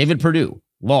 David Perdue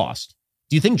lost.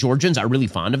 Do you think Georgians are really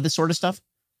fond of this sort of stuff?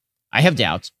 I have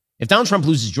doubts. If Donald Trump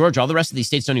loses Georgia, all the rest of these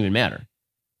states don't even matter.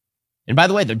 And by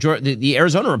the way, the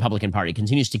Arizona Republican Party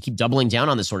continues to keep doubling down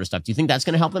on this sort of stuff. Do you think that's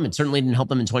going to help them? It certainly didn't help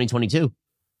them in 2022.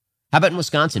 How about in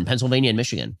Wisconsin, Pennsylvania, and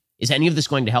Michigan? Is any of this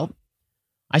going to help?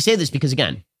 I say this because,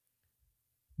 again,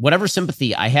 whatever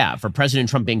sympathy I have for President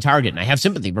Trump being targeted, and I have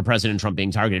sympathy for President Trump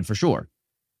being targeted for sure,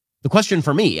 the question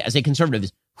for me as a conservative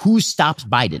is, who stops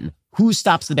Biden? Who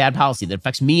stops the bad policy that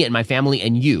affects me and my family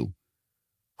and you?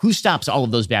 Who stops all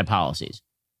of those bad policies?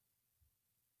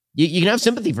 You can have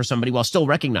sympathy for somebody while still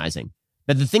recognizing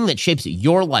that the thing that shapes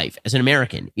your life as an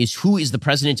American is who is the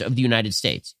president of the United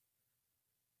States.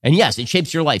 And yes, it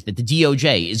shapes your life that the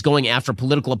DOJ is going after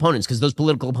political opponents because those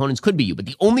political opponents could be you. But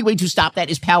the only way to stop that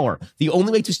is power. The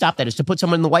only way to stop that is to put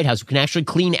someone in the White House who can actually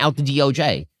clean out the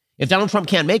DOJ. If Donald Trump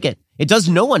can't make it, it does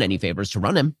no one any favors to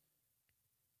run him.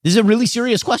 This is a really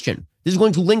serious question. This is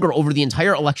going to linger over the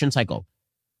entire election cycle.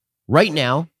 Right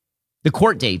now, the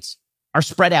court dates are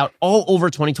spread out all over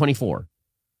 2024.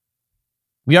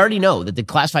 We already know that the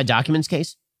classified documents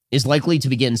case is likely to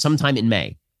begin sometime in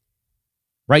May.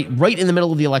 Right in the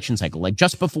middle of the election cycle, like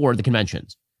just before the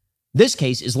conventions. This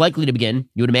case is likely to begin,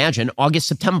 you would imagine, August,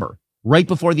 September, right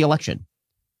before the election.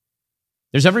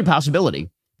 There's every possibility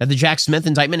that the Jack Smith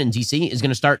indictment in D.C. is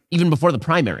going to start even before the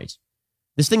primaries.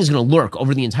 This thing is going to lurk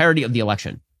over the entirety of the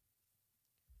election.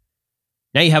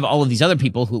 Now you have all of these other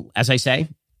people who, as I say,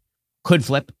 could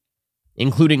flip,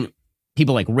 including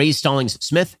people like Ray Stallings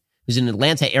Smith, who's an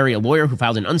Atlanta area lawyer who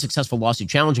filed an unsuccessful lawsuit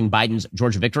challenging Biden's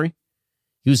Georgia victory.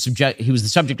 He was the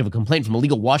subject of a complaint from a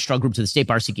legal watchdog group to the state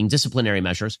bar seeking disciplinary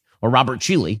measures. Or Robert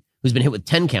Cheeley, who's been hit with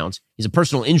 10 counts. He's a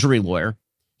personal injury lawyer.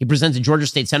 He presented Georgia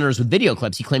state senators with video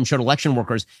clips he claimed showed election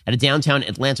workers at a downtown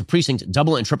Atlanta precinct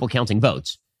double and triple counting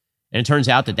votes. And it turns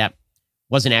out that that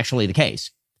wasn't actually the case.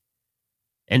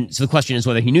 And so the question is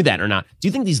whether he knew that or not. Do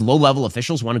you think these low-level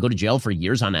officials want to go to jail for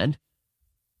years on end?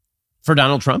 For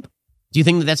Donald Trump? Do you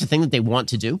think that that's a thing that they want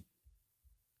to do?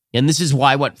 And this is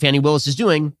why what Fani Willis is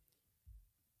doing,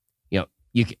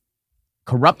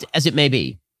 corrupt as it may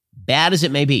be, bad as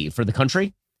it may be for the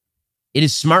country, it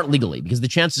is smart legally because the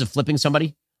chances of flipping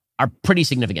somebody are pretty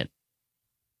significant.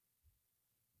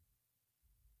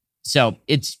 So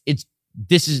this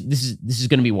is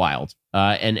going to be wild,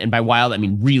 and by wild I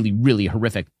mean really, really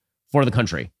horrific for the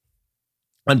country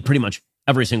on pretty much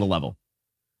every single level.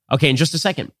 Okay, in just a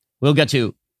second we'll get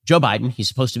to Joe Biden. He's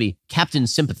supposed to be Captain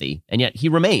Sympathy, and yet he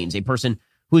remains a person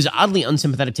who is oddly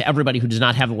unsympathetic to everybody who does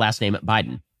not have the last name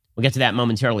Biden. We'll get to that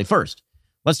momentarily. First,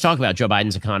 let's talk about Joe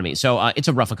Biden's economy. So it's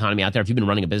a rough economy out there. If you've been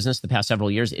running a business the past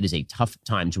several years, it is a tough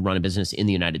time to run a business in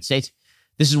the United States.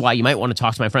 This is why you might want to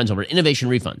talk to my friends over at Innovation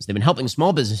Refunds. They've been helping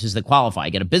small businesses that qualify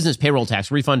get a business payroll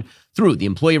tax refund through the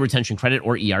Employee Retention Credit,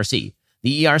 or ERC.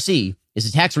 The ERC is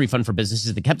a tax refund for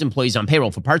businesses that kept employees on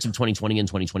payroll for parts of 2020 and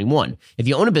 2021. If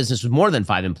you own a business with more than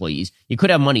 5 employees, you could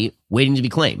have money waiting to be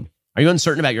claimed. Are you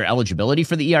uncertain about your eligibility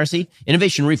for the ERC?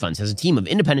 Innovation Refunds has a team of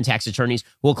independent tax attorneys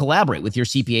who will collaborate with your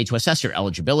CPA to assess your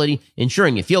eligibility,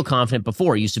 ensuring you feel confident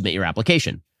before you submit your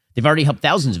application. They've already helped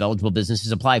thousands of eligible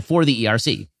businesses apply for the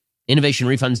ERC. Innovation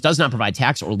Refunds does not provide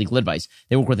tax or legal advice.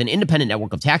 They work with an independent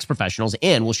network of tax professionals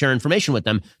and will share information with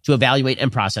them to evaluate and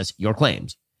process your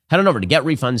claims. Head on over to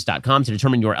getrefunds.com to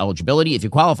determine your eligibility. If you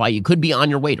qualify, you could be on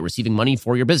your way to receiving money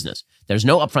for your business. There's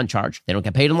no upfront charge. They don't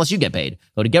get paid unless you get paid.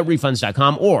 Go to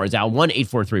getrefunds.com or dial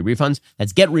 1-843-REFUNDS.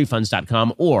 That's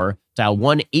getrefunds.com or dial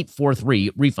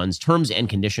 1-843-REFUNDS. Terms and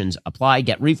conditions apply.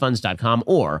 Getrefunds.com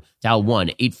or dial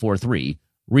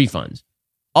 1-843-REFUNDS.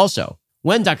 Also,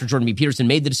 when Dr. Jordan B. Peterson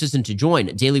made the decision to join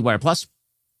Daily Wire Plus,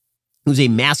 it was a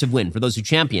massive win for those who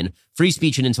champion free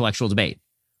speech and intellectual debate.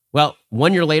 Well,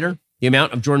 1 year later, the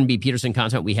amount of Jordan B. Peterson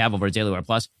content we have over at Daily Wire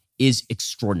Plus is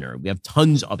extraordinary. We have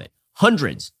tons of it,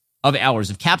 hundreds of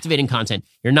hours of captivating content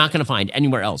you're not going to find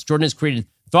anywhere else. Jordan has created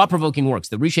thought-provoking works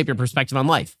that reshape your perspective on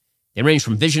life. They range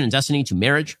from vision and destiny to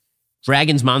marriage,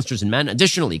 dragons, monsters, and men.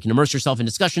 Additionally, you can immerse yourself in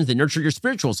discussions that nurture your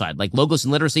spiritual side, like Logos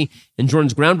and Literacy and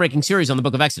Jordan's groundbreaking series on the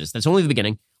book of Exodus. That's only the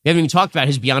beginning. We haven't even talked about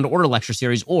his Beyond Order lecture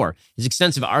series or his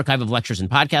extensive archive of lectures and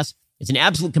podcasts. It's an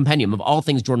absolute compendium of all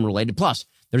things Jordan-related. Plus,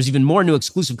 there's even more new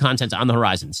exclusive content on the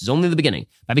horizon. This is only the beginning.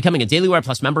 By becoming a Daily Wire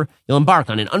Plus member, you'll embark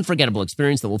on an unforgettable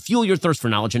experience that will fuel your thirst for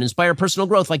knowledge and inspire personal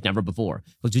growth like never before.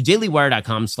 Go to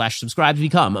dailywire.com/subscribe to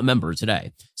become a member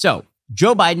today. So,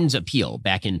 Joe Biden's appeal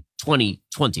back in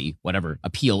 2020, whatever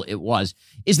appeal it was,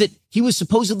 is that he was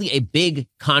supposedly a big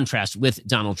contrast with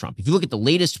Donald Trump. If you look at the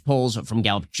latest polls from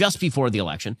Gallup just before the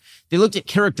election, they looked at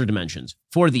character dimensions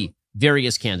for the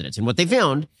various candidates. And what they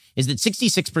found is that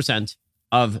 66%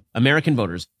 of American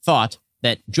voters thought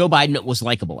that Joe Biden was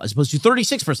likable, as opposed to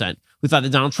 36% who thought that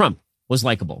Donald Trump was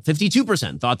likable.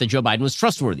 52% thought that Joe Biden was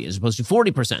trustworthy, as opposed to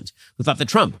 40% who thought that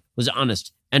Trump was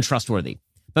honest and trustworthy.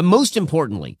 But most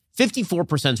importantly,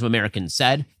 54% of Americans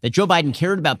said that Joe Biden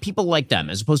cared about people like them,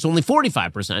 as opposed to only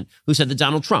 45% who said that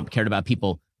Donald Trump cared about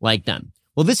people like them.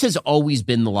 Well, this has always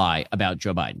been the lie about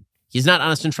Joe Biden. He's not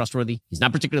honest and trustworthy. He's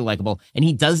not particularly likable, and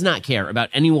he does not care about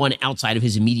anyone outside of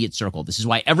his immediate circle. This is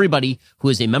why everybody who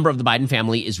is a member of the Biden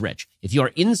family is rich. If you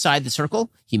are inside the circle,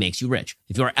 he makes you rich.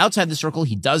 If you are outside the circle,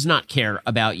 he does not care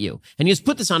about you. And he has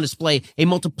put this on display a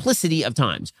multiplicity of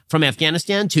times, from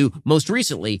Afghanistan to, most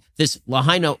recently, this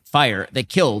Lahaina fire that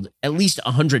killed at least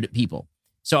 100 people.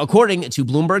 So according to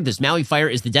Bloomberg, this Maui fire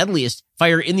is the deadliest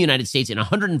fire in the United States in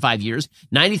 105 years.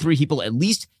 93 people at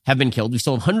least have been killed. We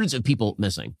still have hundreds of people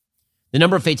missing. The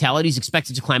number of fatalities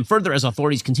expected to climb further as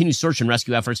authorities continue search and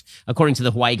rescue efforts. According to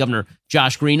the Hawaii governor,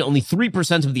 Josh Green, only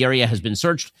 3% of the area has been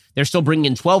searched. They're still bringing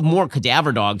in 12 more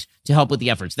cadaver dogs to help with the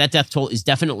efforts. That death toll is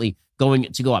definitely going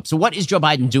to go up. So what is Joe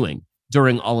Biden doing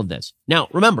during all of this? Now,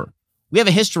 remember, we have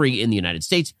a history in the United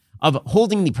States of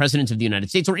holding the president of the United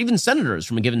States or even senators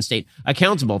from a given state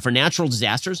accountable for natural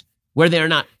disasters where they are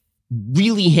not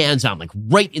really hands-on, like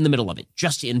right in the middle of it,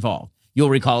 just involved. You'll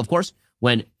recall, of course,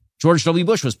 when George W.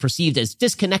 Bush was perceived as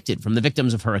disconnected from the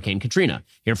victims of Hurricane Katrina.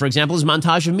 Here, for example, is a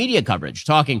montage of media coverage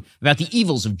talking about the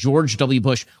evils of George W.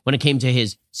 Bush when it came to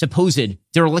his supposed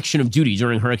dereliction of duty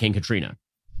during Hurricane Katrina.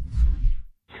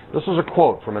 This is a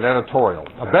quote from an editorial.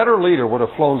 A better leader would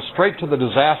have flown straight to the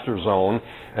disaster zone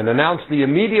and announced the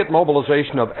immediate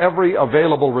mobilization of every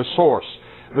available resource.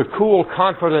 The cool,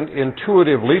 confident,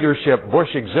 intuitive leadership Bush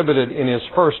exhibited in his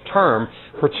first term,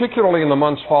 particularly in the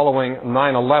months following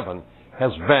 9/11,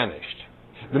 has vanished.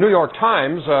 The New York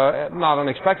Times, not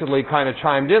unexpectedly, kind of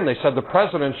chimed in. They said the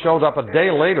president showed up a day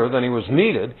later than he was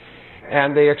needed,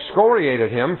 and they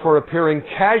excoriated him for appearing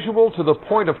casual to the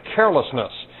point of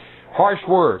carelessness. Harsh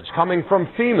words coming from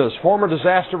FEMA's former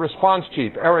disaster response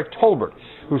chief, Eric Tolbert,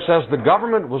 who says the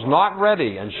government was not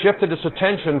ready and shifted its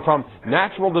attention from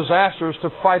natural disasters to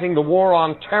fighting the war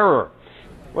on terror.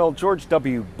 Well, George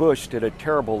W. Bush did a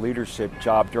terrible leadership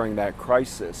job during that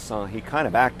crisis. He kind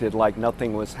of acted like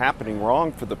nothing was happening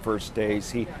wrong for the first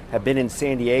days. He had been in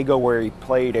San Diego where he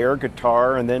played air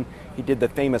guitar, and then he did the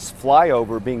famous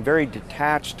flyover, being very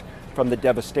detached from the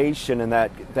devastation, and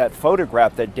that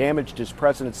photograph that damaged his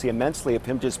presidency immensely of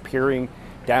him just peering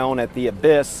down at the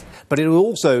abyss. But it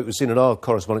also was seen in our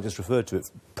correspondent just referred to it,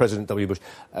 President W. Bush,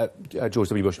 George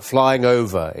W. Bush, flying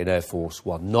over in Air Force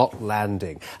One, not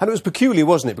landing. And it was peculiar,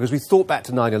 wasn't it? Because we thought back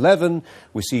to 9/11,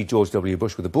 we see George W.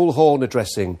 Bush with the bullhorn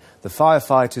addressing the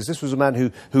firefighters. This was a man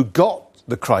who got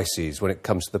the crises when it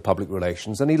comes to the public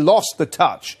relations, and he lost the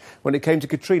touch when it came to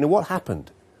Katrina. What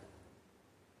happened?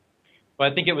 Well,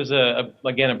 I think it was,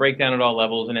 again, a breakdown at all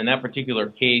levels. And in that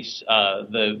particular case,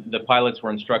 the pilots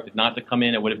were instructed not to come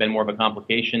in. It would have been more of a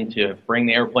complication to bring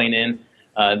the airplane in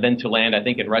than to land. I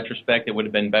think in retrospect, it would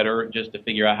have been better just to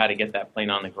figure out how to get that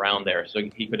plane on the ground there. So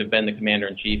he could have been the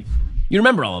commander-in-chief. You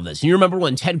remember all of this. And you remember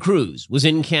when Ted Cruz was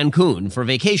in Cancun for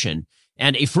vacation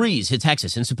and a freeze hit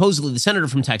Texas. And supposedly the senator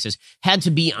from Texas had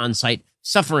to be on site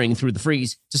suffering through the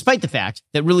freeze, despite the fact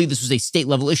that really this was a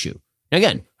state-level issue. Now,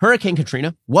 again, Hurricane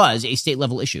Katrina was a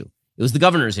state-level issue. It was the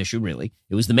governor's issue, really.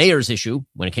 It was the mayor's issue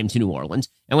when it came to New Orleans.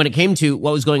 And when it came to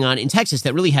what was going on in Texas,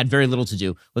 that really had very little to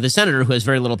do with a senator who has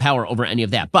very little power over any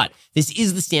of that. But this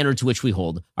is the standard to which we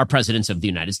hold our presidents of the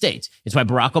United States. It's why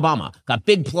Barack Obama got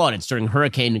big plaudits during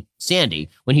Hurricane Sandy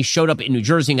when he showed up in New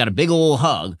Jersey and got a big old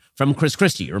hug from Chris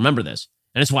Christie. You remember this?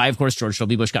 And it's why, of course, George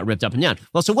W. Bush got ripped up and down.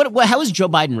 Well, so how is Joe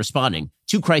Biden responding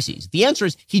to crises? The answer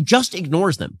is he just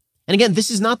ignores them. And again, this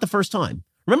is not the first time.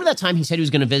 Remember that time he said he was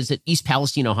going to visit East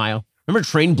Palestine, Ohio? Remember a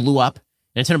train blew up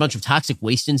and it sent a bunch of toxic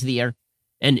waste into the air?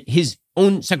 And his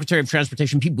own Secretary of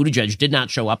Transportation, Pete Buttigieg, did not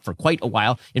show up for quite a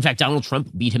while. In fact, Donald Trump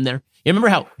beat him there. You remember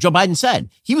how Joe Biden said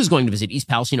he was going to visit East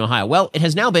Palestine, Ohio? Well, it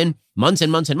has now been months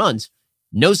and months and months.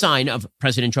 No sign of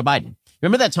President Joe Biden.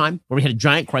 Remember that time where we had a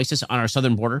giant crisis on our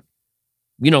southern border?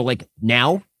 You know, like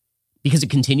now, because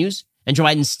it continues, and Joe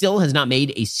Biden still has not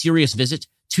made a serious visit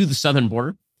to the southern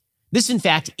border. This, in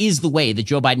fact, is the way that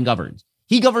Joe Biden governs.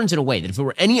 He governs in a way that if it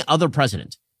were any other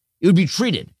president, it would be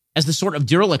treated as the sort of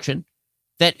dereliction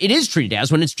that it is treated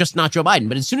as when it's just not Joe Biden.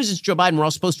 But as soon as it's Joe Biden, we're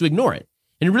all supposed to ignore it.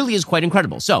 And it really is quite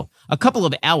incredible. So a couple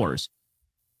of hours,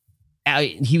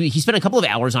 he spent a couple of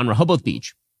hours on Rehoboth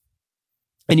Beach,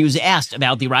 and he was asked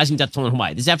about the rising death toll in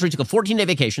Hawaii. This is after he took a 14-day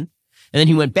vacation, and then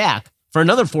he went back for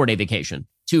another 4-day vacation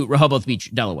to Rehoboth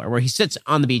Beach, Delaware, where he sits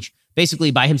on the beach basically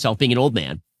by himself, being an old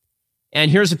man. And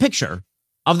here's a picture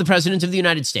of the president of the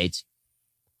United States,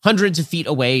 hundreds of feet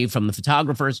away from the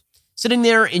photographers, sitting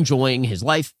there enjoying his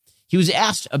life. He was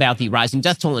asked about the rising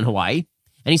death toll in Hawaii,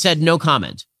 and he said no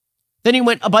comment. Then he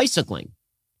went a-bicycling,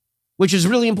 which is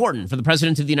really important for the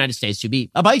president of the United States to be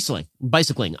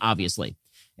bicycling, obviously.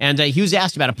 And he was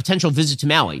asked about a potential visit to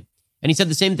Maui, and he said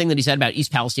the same thing that he said about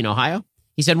East Palestine, Ohio.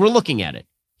 He said, we're looking at it.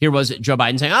 Here was Joe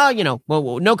Biden saying,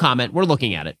 no comment. We're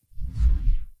looking at it.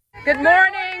 Good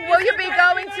morning. Will you be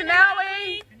going to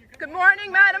Maui? Good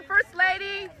morning, Madam First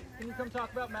Lady. Can you come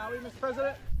talk about Maui, Mr.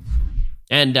 President?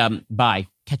 And bye.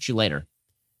 Catch you later.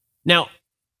 Now,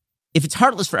 if it's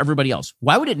heartless for everybody else,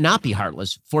 why would it not be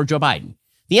heartless for Joe Biden?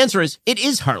 The answer is it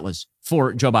is heartless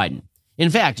for Joe Biden. In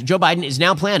fact, Joe Biden is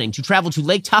now planning to travel to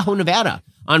Lake Tahoe, Nevada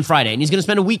on Friday, and he's going to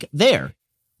spend a week there,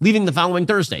 leaving the following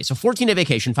Thursday. So 14-day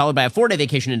vacation, followed by a 4-day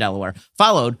vacation in Delaware,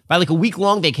 followed by like a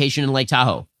week-long vacation in Lake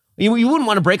Tahoe. You wouldn't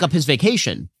want to break up his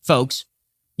vacation, folks.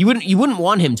 You wouldn't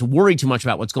want him to worry too much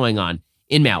about what's going on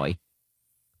in Maui.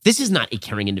 This is not a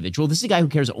caring individual. This is a guy who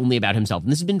cares only about himself.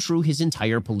 And this has been true his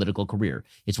entire political career.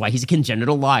 It's why he's a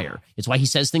congenital liar. It's why he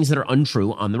says things that are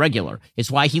untrue on the regular.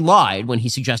 It's why he lied when he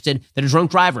suggested that a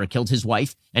drunk driver killed his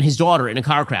wife and his daughter in a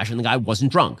car crash and the guy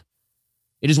wasn't drunk.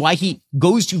 It is why he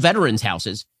goes to veterans'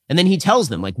 houses and then he tells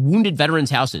them, like wounded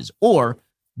veterans' houses or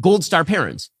Gold Star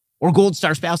parents or Gold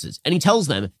Star spouses, and he tells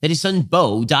them that his son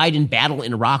Bo died in battle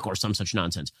in Iraq or some such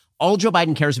nonsense. All Joe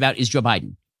Biden cares about is Joe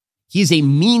Biden. He is a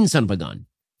mean son of a gun.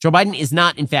 Joe Biden is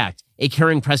not, in fact, a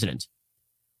caring president.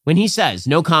 When he says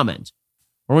no comment,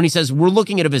 or when he says we're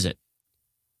looking at a visit,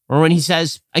 or when he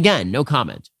says, again, no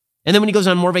comment, and then when he goes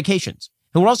on more vacations,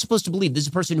 and we're all supposed to believe this is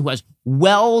a person who has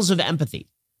wells of empathy.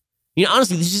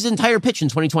 Honestly, this is his entire pitch in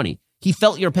 2020. He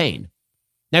felt your pain.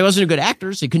 Now, he wasn't a good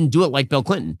actor, so he couldn't do it like Bill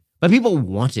Clinton, but people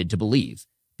wanted to believe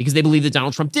because they believed that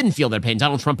Donald Trump didn't feel their pain.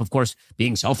 Donald Trump, of course,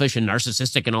 being selfish and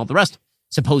narcissistic and all the rest,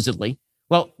 supposedly.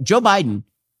 Well, Joe Biden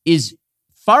is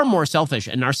far more selfish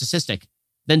and narcissistic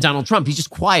than Donald Trump. He's just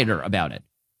quieter about it.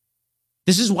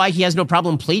 This is why he has no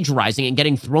problem plagiarizing and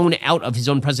getting thrown out of his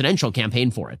own presidential campaign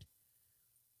for it.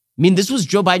 This was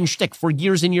Joe Biden's shtick for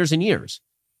years and years and years.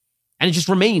 And it just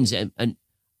remains an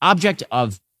object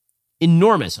of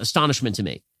enormous astonishment to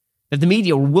me that the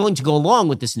media were willing to go along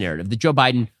with this narrative that Joe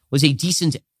Biden was a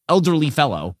decent elderly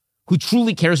fellow who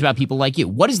truly cares about people like you.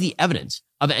 What is the evidence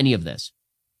of any of this?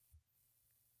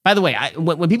 By the way,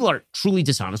 when people are truly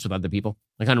dishonest with other people,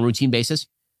 like on a routine basis,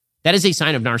 that is a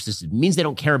sign of narcissism. It means they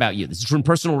don't care about you. This is true in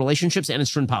personal relationships and it's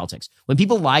true in politics. When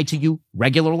people lie to you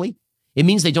regularly, it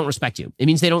means they don't respect you. It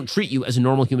means they don't treat you as a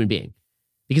normal human being.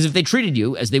 Because if they treated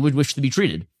you as they would wish to be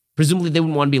treated, presumably they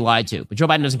wouldn't want to be lied to. But Joe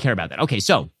Biden doesn't care about that. Okay,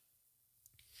 so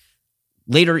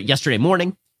later yesterday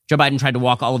morning, Joe Biden tried to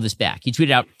walk all of this back. He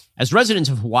tweeted out, as residents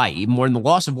of Hawaii mourn the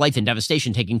loss of life and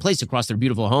devastation taking place across their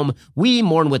beautiful home, we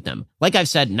mourn with them. Like I've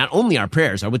said, not only our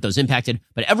prayers are with those impacted,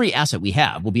 but every asset we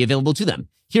have will be available to them.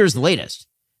 Here's the latest.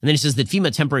 And then he says that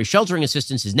FEMA temporary sheltering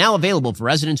assistance is now available for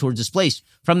residents who are displaced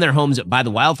from their homes by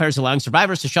the wildfires, allowing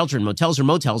survivors to shelter in motels or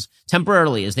motels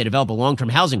temporarily as they develop a long-term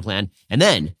housing plan. And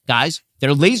then, guys,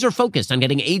 they're laser focused on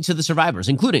getting aid to the survivors,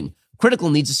 including critical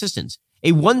needs assistance,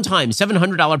 a one-time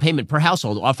 $700 payment per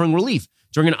household offering relief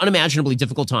during an unimaginably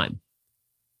difficult time.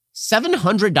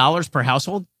 $700 per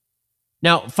household?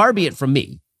 Now, far be it from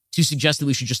me to suggest that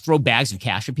we should just throw bags of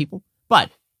cash at people,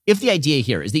 but if the idea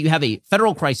here is that you have a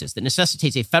federal crisis that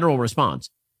necessitates a federal response,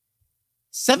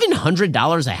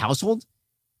 $700 a household?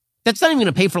 That's not even going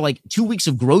to pay for like 2 weeks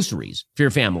of groceries for your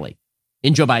family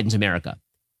in Joe Biden's America.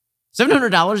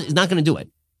 $700 is not going to do it.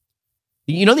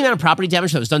 You know the amount of property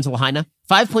damage that was done to Lahaina?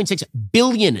 $5.6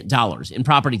 billion in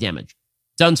property damage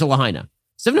done to Lahaina.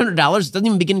 $700 doesn't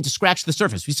even begin to scratch the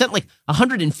surface. We sent like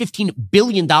 $115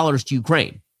 billion to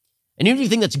Ukraine. And even if you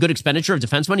think that's a good expenditure of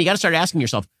defense money, you got to start asking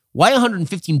yourself, why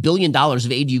 $115 billion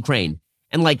of aid to Ukraine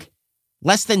and like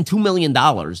less than $2 million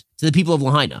to the people of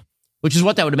Lahaina, which is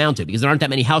what that would amount to because there aren't that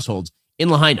many households in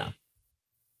Lahaina.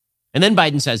 And then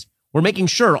Biden says, we're making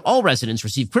sure all residents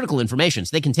receive critical information so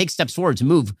they can take steps forward to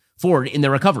move forward in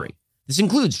their recovery. This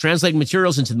includes translating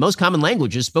materials into the most common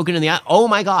languages spoken in the... Oh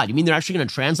my God, you mean they're actually going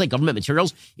to translate government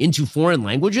materials into foreign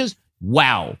languages?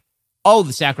 Wow. Oh,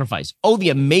 the sacrifice. Oh, the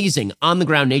amazing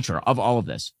on-the-ground nature of all of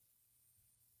this.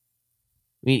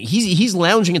 He's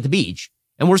lounging at the beach,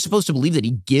 and we're supposed to believe that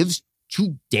he gives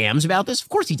two damns about this? Of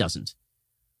course he doesn't.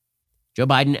 Joe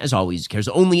Biden, as always, cares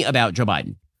only about Joe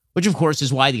Biden, which, of course,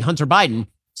 is why the Hunter Biden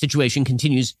situation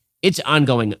continues its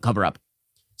ongoing cover-up.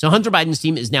 So Hunter Biden's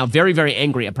team is now very, very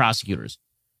angry at prosecutors.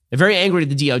 They're very angry at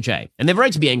the DOJ, and they have a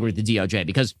right to be angry at the DOJ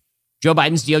because Joe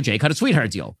Biden's DOJ cut a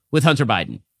sweetheart deal with Hunter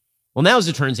Biden. Well, now, as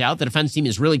it turns out, the defense team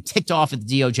is really ticked off at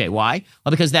the DOJ. Why?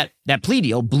 Well, because that plea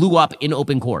deal blew up in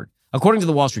open court. According to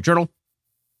the Wall Street Journal,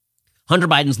 Hunter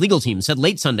Biden's legal team said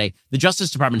late Sunday the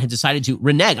Justice Department had decided to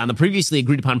renege on the previously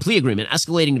agreed-upon plea agreement,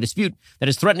 escalating a dispute that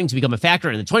is threatening to become a factor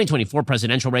in the 2024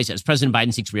 presidential race as President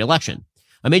Biden seeks re-election.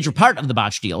 A major part of the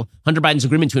botched deal, Hunter Biden's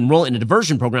agreement to enroll in a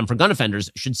diversion program for gun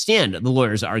offenders, should stand, the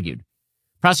lawyers argued.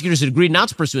 Prosecutors had agreed not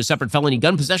to pursue a separate felony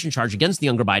gun possession charge against the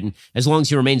younger Biden as long as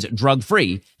he remains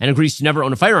drug-free and agrees to never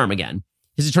own a firearm again.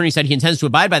 His attorney said he intends to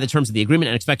abide by the terms of the agreement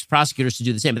and expects prosecutors to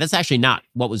do the same, but that's actually not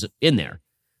what was in there.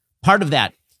 Part of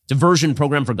that diversion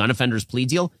program for gun offenders plea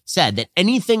deal said that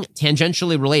anything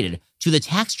tangentially related to the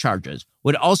tax charges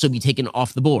would also be taken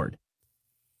off the board.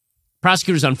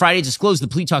 Prosecutors on Friday disclosed the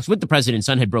plea talks with the president's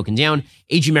son had broken down.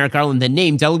 AG Merrick Garland then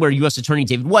named Delaware U.S. Attorney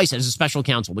David Weiss as a special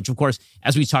counsel, which, of course,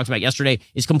 as we talked about yesterday,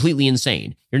 is completely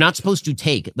insane. You're not supposed to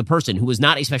take the person who was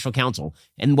not a special counsel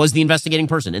and was the investigating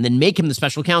person and then make him the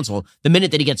special counsel the minute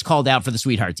that he gets called out for the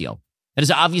sweetheart deal. That is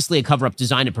obviously a cover-up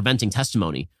designed at preventing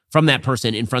testimony from that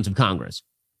person in front of Congress.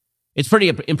 It's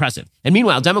pretty impressive. And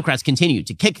meanwhile, Democrats continue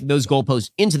to kick those goalposts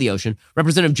into the ocean.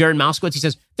 Representative Jared Moskowitz, he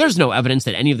says, there's no evidence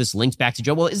that any of this links back to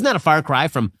Joe. Well, isn't that a far cry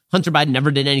from Hunter Biden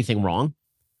never did anything wrong?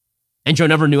 And Joe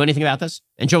never knew anything about this?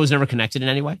 And Joe was never connected in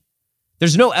any way?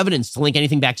 There's no evidence to link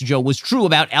anything back to Joe was true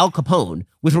about Al Capone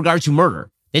with regard to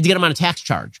murder. They had to get him on a tax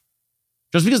charge.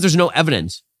 Just because there's no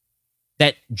evidence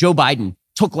that Joe Biden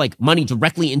took like money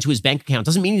directly into his bank account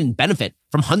doesn't mean he didn't benefit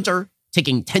from Hunter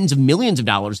taking tens of millions of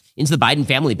dollars into the Biden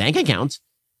family bank accounts.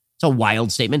 It's a wild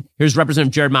statement. Here's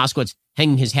Representative Jared Moskowitz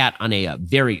hanging his hat on a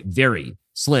very, very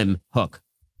slim hook.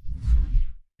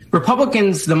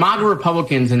 Republicans, the MAGA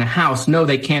Republicans in the House know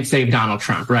they can't save Donald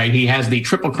Trump, right? He has the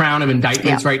triple crown of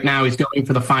indictments right now. He's going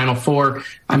for the final four.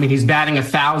 I mean, he's batting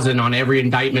 1,000 on every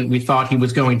indictment we thought he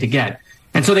was going to get.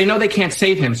 And so they know they can't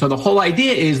save him. So the whole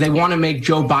idea is they want to make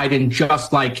Joe Biden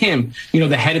just like him, you know,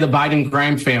 the head of the Biden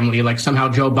crime family, like somehow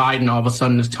Joe Biden all of a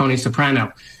sudden is Tony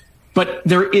Soprano. But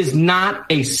there is not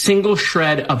a single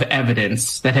shred of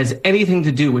evidence that has anything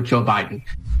to do with Joe Biden.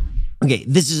 Okay,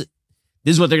 this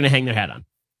is what they're going to hang their hat on.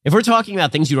 If we're talking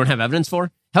about things you don't have evidence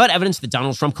for, how about evidence that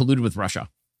Donald Trump colluded with Russia?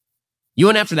 You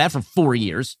went after that for 4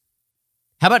 years.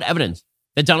 How about evidence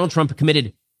that Donald Trump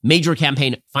committed major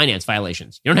campaign finance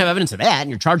violations? You don't have evidence of that, and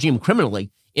you're charging him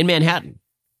criminally in Manhattan.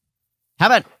 How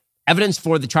about evidence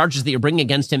for the charges that you're bringing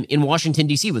against him in Washington,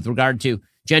 D.C. with regard to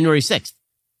January 6th?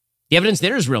 The evidence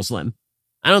there is real slim.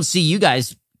 I don't see you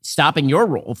guys stopping your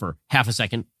role for half a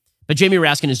second. But Jamie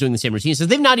Raskin is doing the same routine. He says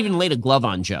they've not even laid a glove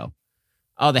on Joe.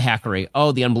 Oh, the hackery.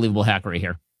 Oh, the unbelievable hackery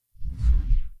here.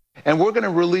 And we're going to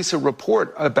release a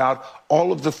report about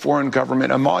all of the foreign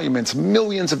government emoluments,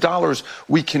 millions of dollars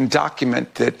we can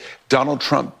document that Donald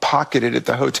Trump pocketed at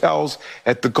the hotels,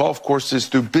 at the golf courses,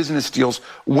 through business deals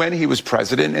when he was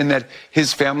president, and that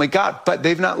his family got. But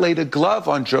they've not laid a glove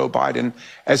on Joe Biden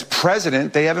as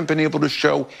president. They haven't been able to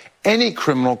show any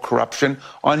criminal corruption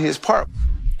on his part.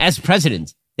 As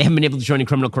president, they haven't been able to show any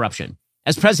criminal corruption.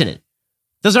 As president.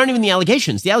 Those aren't even the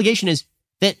allegations. The allegation is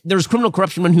that there was criminal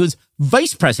corruption when he was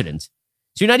vice president.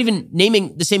 So you're not even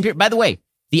naming the same period. By the way,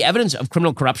 the evidence of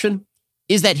criminal corruption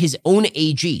is that his own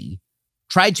AG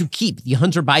tried to keep the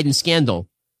Hunter Biden scandal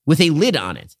with a lid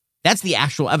on it. That's the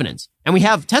actual evidence. And we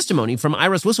have testimony from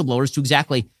IRS whistleblowers to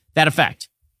exactly that effect.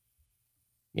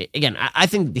 Again, I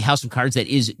think the house of cards that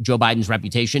is Joe Biden's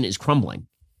reputation is crumbling.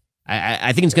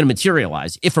 I think it's going to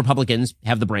materialize if Republicans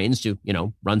have the brains to,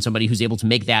 run somebody who's able to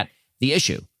make that the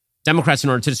issue. Democrats, in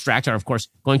order to distract, are, of course,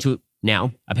 going to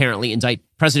now apparently indict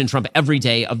President Trump every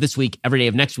day of this week, every day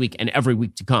of next week, and every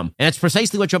week to come. And that's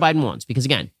precisely what Joe Biden wants. Because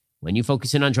again, when you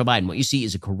focus in on Joe Biden, what you see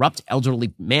is a corrupt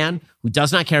elderly man who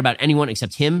does not care about anyone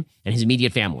except him and his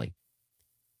immediate family.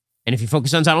 And if you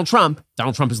focus on Donald Trump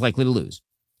is likely to lose.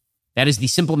 That is the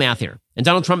simple math here. And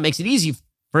Donald Trump makes it easy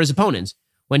for his opponents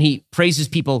when he praises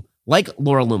people like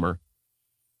Laura Loomer.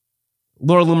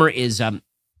 Laura Loomer is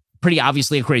pretty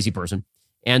obviously a crazy person.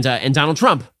 And Donald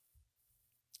Trump,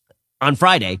 on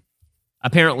Friday,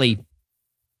 apparently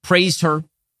praised her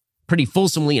pretty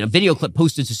fulsomely in a video clip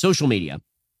posted to social media.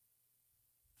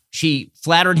 She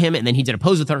flattered him, and then he did a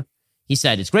pose with her. He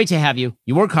said, "It's great to have you.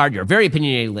 You work hard. You're a very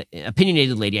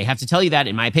opinionated lady. I have to tell you that,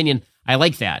 in my opinion, I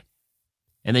like that."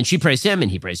 And then she praised him,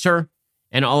 and he praised her,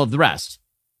 and all of the rest.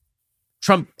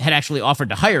 Trump had actually offered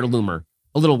to hire Loomer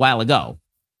a little while ago.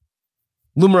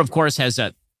 Loomer, of course, has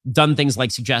done things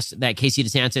like suggest that Casey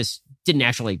DeSantis didn't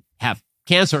actually have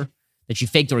cancer, that she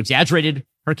faked or exaggerated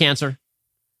her cancer.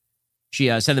 She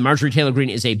said that Marjorie Taylor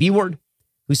Greene is a B-word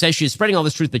who says she is spreading all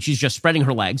this truth, but she's just spreading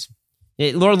her legs.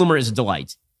 Laura Loomer is a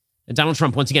delight. And Donald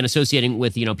Trump, once again, associating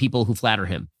with, people who flatter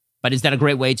him. But is that a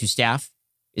great way to staff?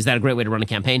 Is that a great way to run a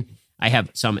campaign? I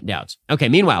have some doubts. Okay,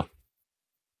 meanwhile,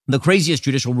 the craziest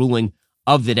judicial ruling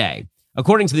of the day.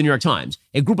 According to the New York Times,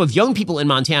 a group of young people in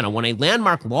Montana won a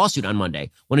landmark lawsuit on Monday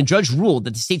when a judge ruled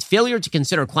that the state's failure to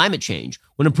consider climate change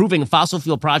when approving fossil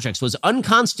fuel projects was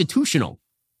unconstitutional.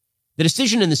 The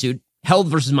decision in the suit, Held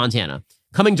versus Montana,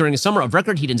 coming during a summer of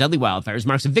record heat and deadly wildfires,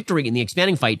 marks a victory in the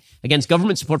expanding fight against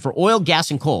government support for oil,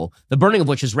 gas, and coal, the burning of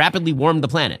which has rapidly warmed the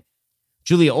planet.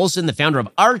 Julia Olson, the founder of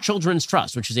Our Children's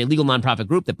Trust, which is a legal nonprofit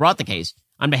group that brought the case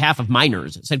on behalf of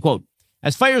miners, said, quote,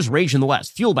 "As fires rage in the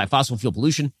West, fueled by fossil fuel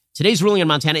pollution, today's ruling in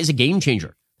Montana is a game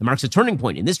changer that marks a turning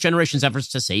point in this generation's efforts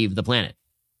to save the planet."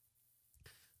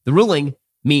 The ruling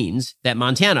means that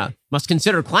Montana must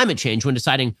consider climate change when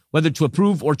deciding whether to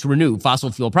approve or to renew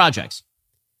fossil fuel projects.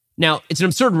 Now, it's an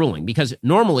absurd ruling because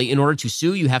normally in order to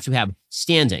sue, you have to have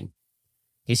standing.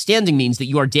 Okay, standing means that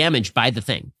you are damaged by the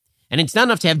thing. And it's not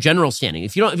enough to have general standing.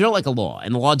 If you don't like a law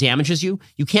and the law damages you,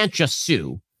 you can't just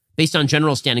sue based on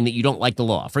general standing that you don't like the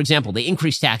law. For example, they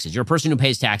increase taxes. You're a person who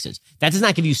pays taxes. That does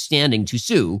not give you standing to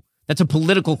sue. That's a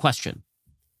political question.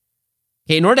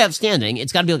 Okay, in order to have standing,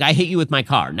 it's got to be like, I hit you with my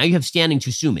car. Now you have standing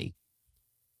to sue me.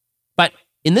 But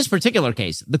in this particular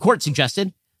case, the court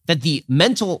suggested that the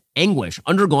mental anguish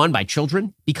undergone by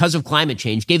children because of climate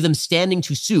change gave them standing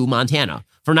to sue Montana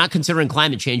for not considering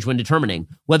climate change when determining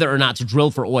whether or not to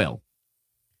drill for oil.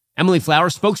 Emily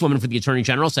Flowers, spokeswoman for the Attorney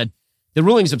General, said, the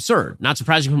ruling is absurd, not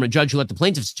surprising from a judge who let the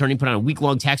plaintiff's attorney put on a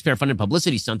week-long taxpayer-funded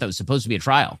publicity stunt that was supposed to be a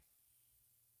trial.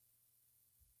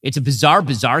 It's a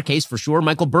bizarre case for sure.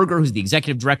 Michael Berger, who's the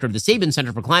executive director of the Sabin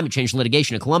Center for Climate Change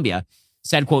Litigation at Columbia,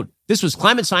 said, quote, this was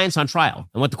climate science on trial.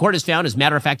 And what the court has found, as a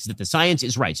matter of fact, is that the science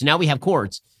is right. So now we have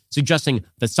courts suggesting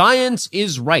the science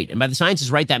is right. And by the science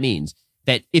is right, that means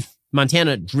that if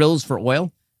Montana drills for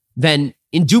oil, then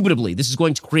indubitably this is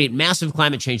going to create massive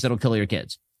climate change that'll kill your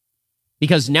kids.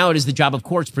 Because now it is the job of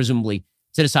courts, presumably,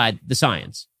 to decide the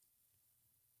science.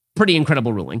 Pretty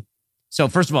incredible ruling. So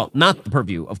first of all, not the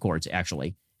purview of courts,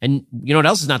 actually. And you know what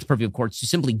else is not the purview of courts? To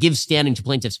simply give standing to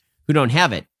plaintiffs who don't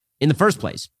have it in the first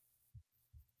place.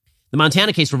 The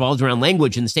Montana case revolves around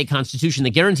language in the state constitution that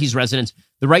guarantees residents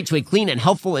the right to a clean and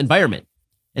healthful environment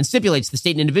and stipulates the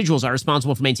state and individuals are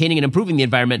responsible for maintaining and improving the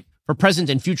environment for present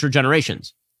and future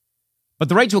generations. But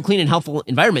the right to a clean and healthful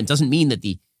environment doesn't mean that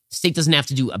the state doesn't have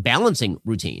to do a balancing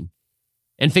routine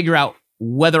and figure out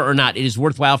whether or not it is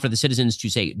worthwhile for the citizens to,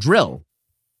 say, drill.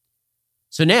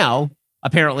 So now,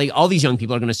 apparently, all these young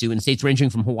people are going to sue in states ranging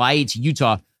from Hawaii to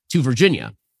Utah to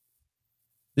Virginia.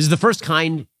 This is the first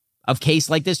kind of case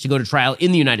like this to go to trial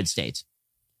in the United States.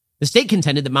 The state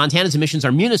contended that Montana's emissions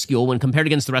are minuscule when compared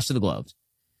against the rest of the globe.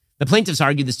 The plaintiffs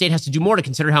argued the state has to do more to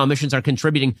consider how emissions are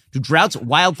contributing to droughts,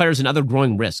 wildfires, and other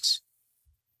growing risks.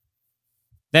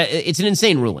 It's an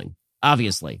insane ruling,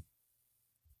 obviously.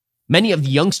 Many of the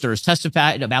youngsters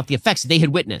testified about the effects they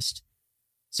had witnessed.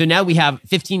 So now we have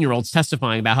 15-year-olds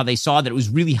testifying about how they saw that it was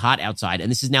really hot outside,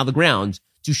 and this is now the grounds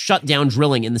to shut down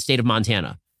drilling in the state of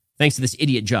Montana, thanks to this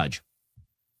idiot judge.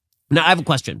 Now, I have a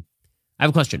question.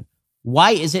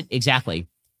 Why is it exactly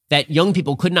that young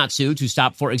people could not sue to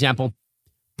stop, for example,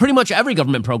 pretty much every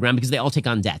government program because they all take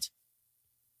on debt?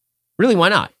 Really, why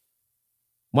not?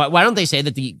 Why don't they say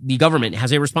that the government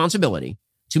has a responsibility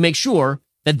to make sure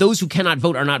that those who cannot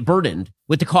vote are not burdened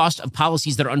with the cost of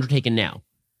policies that are undertaken now?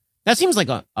 That seems like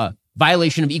a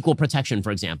violation of equal protection,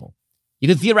 for example. You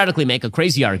could theoretically make a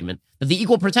crazy argument that the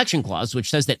Equal Protection Clause, which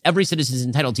says that every citizen is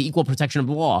entitled to equal protection of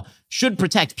the law, should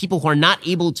protect people who are not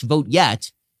able to vote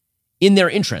yet in their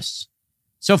interests.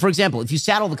 So, for example, if you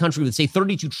saddle the country with, say,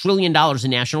 $32 trillion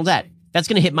in national debt, that's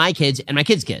going to hit my kids and my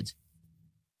kids' kids.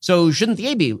 So shouldn't the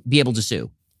AB be able to sue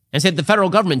and say that the federal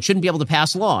government shouldn't be able to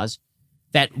pass laws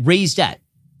that raise debt?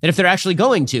 That if they're actually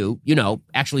going to,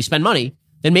 actually spend money,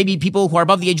 then maybe people who are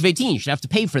above the age of 18 should have to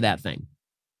pay for that thing.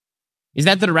 Is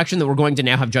that the direction that we're going to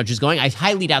now have judges going? I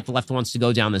highly doubt the left wants to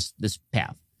go down this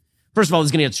path. First of all,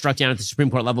 it's going to get struck down at the Supreme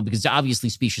Court level because it's obviously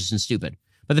specious and stupid.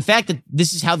 But the fact that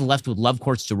this is how the left would love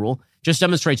courts to rule just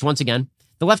demonstrates once again,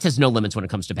 the left has no limits when it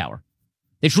comes to power.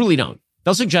 They truly don't.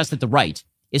 They'll suggest that the right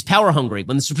is power hungry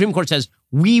when the Supreme Court says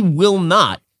we will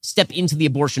not step into the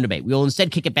abortion debate. We will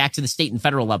instead kick it back to the state and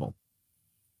federal level.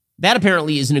 That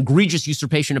apparently is an egregious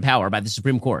usurpation of power by the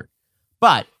Supreme Court.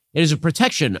 But it is a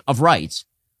protection of rights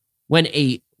when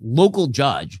a local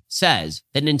judge says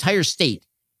that an entire state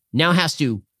now has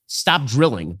to stop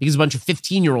drilling because a bunch of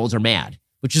 15-year-olds are mad,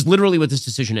 which is literally what this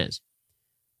decision is.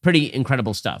 Pretty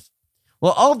incredible stuff.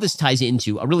 Well, all of this ties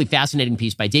into a really fascinating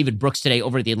piece by David Brooks today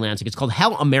over at The Atlantic. It's called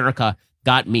How America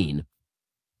Got Mean.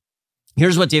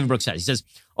 Here's what David Brooks says. He says,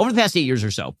 over the past 8 years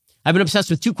or so, I've been obsessed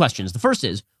with two questions. The first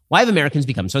is, why have Americans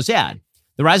become so sad?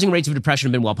 The rising rates of depression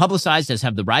have been well publicized, as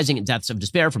have the rising deaths of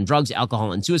despair from drugs,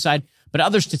 alcohol, and suicide, but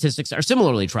other statistics are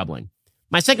similarly troubling.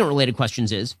 My second related question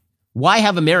is, why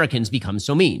have Americans become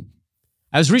so mean?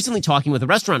 I was recently talking with a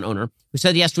restaurant owner who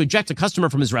said he has to eject a customer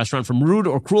from his restaurant from rude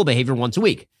or cruel behavior once a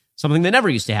week, something that never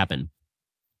used to happen.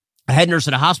 A head nurse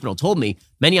at a hospital told me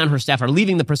many on her staff are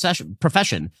leaving the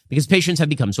profession because patients have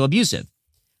become so abusive.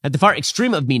 At the far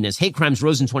extreme of meanness, hate crimes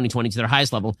rose in 2020 to their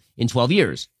highest level in 12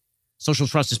 years. Social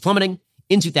trust is plummeting.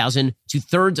 In 2000,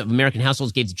 2/3 of American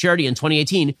households gave to charity. In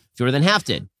 2018, fewer than half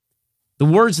did. The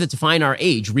words that define our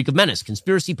age reek of menace,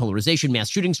 conspiracy, polarization, mass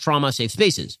shootings, trauma, safe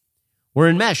spaces. We're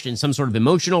enmeshed in some sort of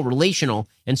emotional, relational,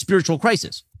 and spiritual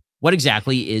crisis. what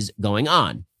exactly is going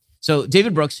on. So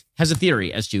David Brooks has a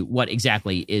theory as to what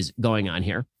exactly is going on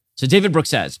here. So David Brooks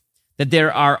says that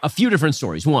there are a few different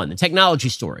stories. One, the technology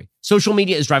story. Social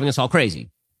media is driving us all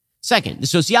crazy. Second, the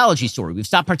sociology story. We've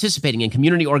stopped participating in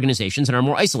community organizations and are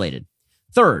more isolated.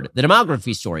 Third, the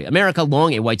demography story. America,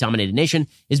 long a white-dominated nation,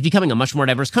 is becoming a much more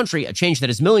diverse country, a change that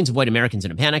has millions of white Americans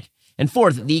in a panic. And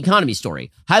fourth, the economy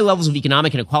story. High levels of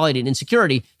economic inequality and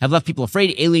insecurity have left people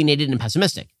afraid, alienated, and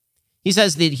pessimistic. He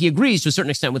says that he agrees to a certain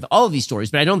extent with all of these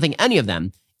stories, but I don't think any of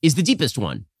them is the deepest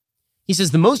one. He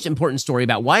says the most important story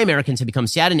about why Americans have become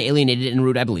sad and alienated and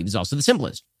rude, I believe, is also the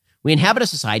simplest. We inhabit a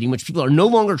society in which people are no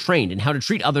longer trained in how to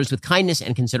treat others with kindness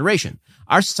and consideration.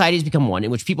 Our society has become one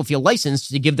in which people feel licensed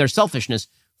to give their selfishness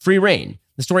free reign.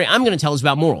 The story I'm going to tell is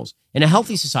about morals. In a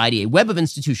healthy society, a web of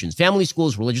institutions, families,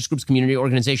 schools, religious groups, community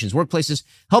organizations, workplaces,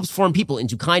 helps form people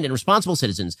into kind and responsible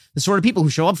citizens, the sort of people who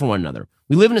show up for one another.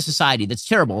 We live in a society that's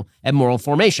terrible at moral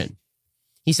formation.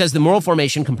 He says the moral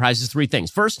formation comprises three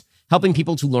things. First, helping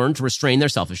people to learn to restrain their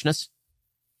selfishness.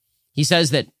 He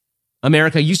says that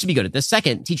America used to be good at this.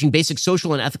 Second, teaching basic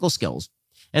social and ethical skills.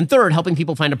 And third, helping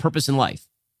people find a purpose in life.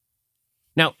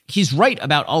 Now, he's right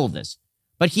about all of this,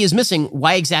 but he is missing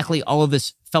why exactly all of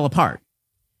this fell apart.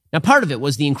 Now, part of it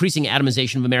was the increasing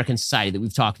atomization of American society that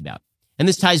we've talked about. And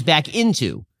this ties back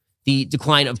into the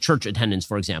decline of church attendance,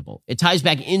 for example. It ties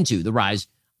back into the rise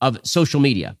of social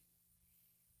media.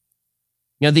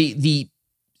 Now, the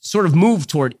sort of move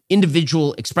toward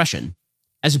individual expression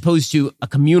as opposed to a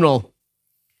communal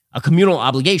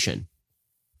obligation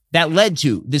that led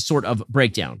to this sort of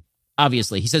breakdown.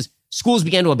 Obviously, he says schools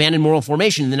began to abandon moral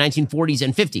formation in the 1940s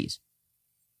and 50s.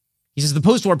 He says the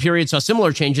post-war period saw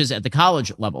similar changes at the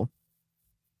college level.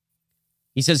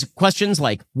 He says questions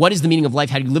like, what is the meaning of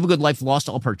life? How do you live a good life? Lost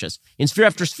all purchase. In sphere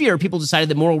after sphere, people decided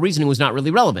that moral reasoning was not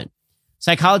really relevant.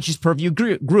 Psychology's purview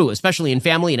grew, especially in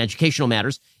family and educational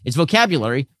matters, its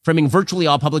vocabulary framing virtually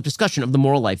all public discussion of the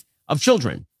moral life of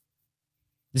children.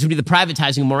 This would be the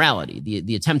privatizing of morality,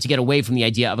 the attempt to get away from the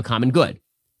idea of a common good.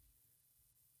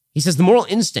 He says the moral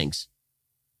instincts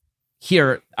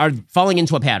here are falling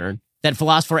into a pattern that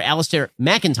philosopher Alistair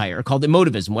MacIntyre called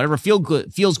emotivism. Whatever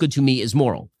feels good to me is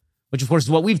moral, which of course is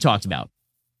what we've talked about.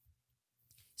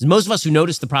 Most of us who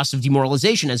noticed the process of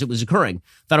demoralization as it was occurring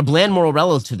thought a bland moral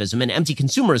relativism and empty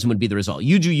consumerism would be the result.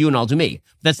 You do you and I'll do me.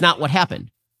 But that's not what happened.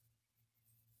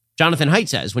 Jonathan Haidt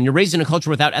says, when you're raised in a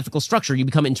culture without ethical structure, you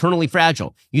become internally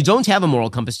fragile. You don't have a moral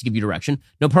compass to give you direction,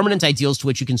 no permanent ideals to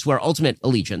which you can swear ultimate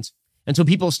allegiance. And so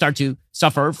people start to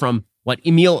suffer from what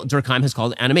Emile Durkheim has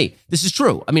called anomie. This is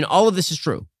true. I mean, all of this is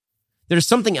true. There's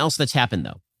something else that's happened,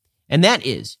 though. And that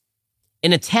is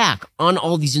an attack on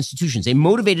all these institutions, a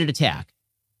motivated attack,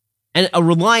 and a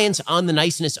reliance on the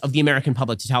niceness of the American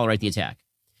public to tolerate the attack.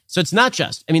 So it's not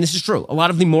just, I mean, this is true. A lot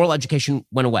of the moral education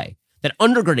went away. That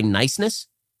undergirding niceness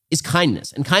is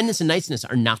kindness. And kindness and niceness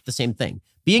are not the same thing.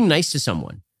 Being nice to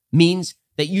someone means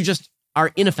that you just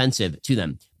are inoffensive to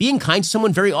them. Being kind to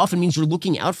someone very often means you're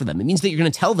looking out for them. It means that you're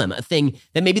going to tell them a thing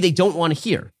that maybe they don't want to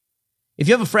hear. If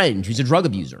you have a friend who's a drug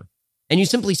abuser and you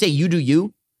simply say, you do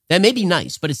you, that may be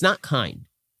nice, but it's not kind.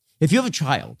 If you have a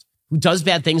child who does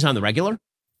bad things on the regular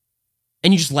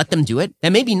and you just let them do it,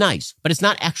 that may be nice, but it's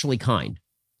not actually kind.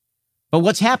 But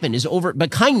what's happened is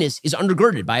but kindness is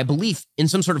undergirded by a belief in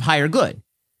some sort of higher good.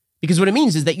 Because what it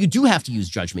means is that you do have to use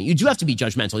judgment. You do have to be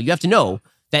judgmental. You have to know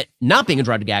that not being a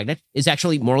drug addict is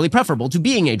actually morally preferable to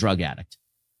being a drug addict.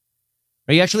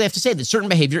 Or you actually have to say that certain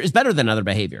behavior is better than other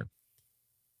behavior.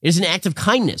 It is an act of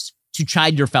kindness to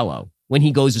chide your fellow when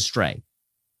he goes astray.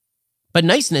 But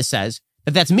niceness says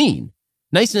that that's mean.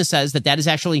 Niceness says that that is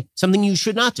actually something you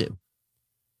should not do.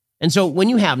 And so when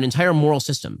you have an entire moral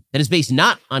system that is based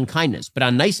not on kindness, but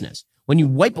on niceness, when you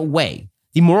wipe away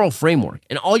the moral framework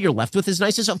and all you're left with is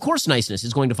niceness, of course niceness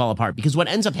is going to fall apart, because what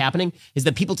ends up happening is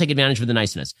that people take advantage of the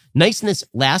niceness. Niceness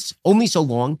lasts only so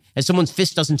long as someone's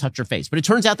fist doesn't touch your face. But it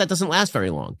turns out that doesn't last very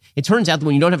long. It turns out that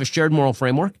when you don't have a shared moral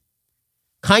framework,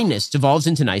 kindness devolves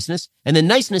into niceness, and then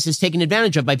niceness is taken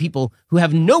advantage of by people who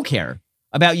have no care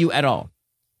about you at all.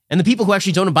 And the people who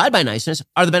actually don't abide by niceness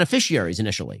are the beneficiaries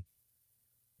initially.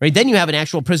 Right? Then you have an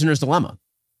actual prisoner's dilemma,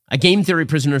 a game theory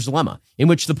prisoner's dilemma, in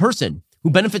which the person who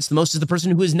benefits the most is the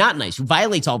person who is not nice, who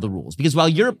violates all the rules. Because while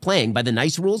you're playing by the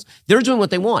nice rules, they're doing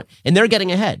what they want, and they're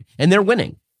getting ahead, and they're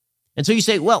winning. And so you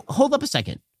say, well, hold up a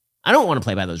second. I don't want to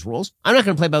play by those rules. I'm not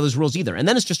going to play by those rules either. And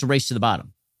then it's just a race to the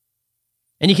bottom.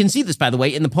 And you can see this, by the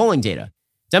way, in the polling data.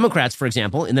 Democrats, for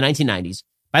example, in the 1990s,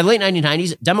 by the late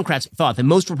 1990s, Democrats thought that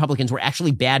most Republicans were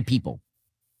actually bad people.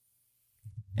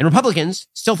 And Republicans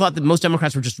still thought that most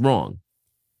Democrats were just wrong.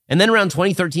 And then around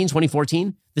 2013,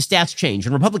 2014, the stats change,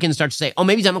 and Republicans start to say, oh,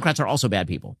 maybe Democrats are also bad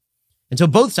people. And so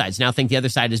both sides now think the other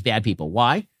side is bad people.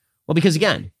 Why? Well, because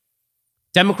again,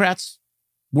 Democrats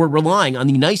were relying on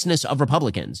the niceness of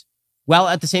Republicans while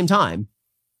at the same time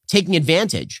taking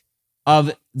advantage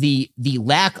of the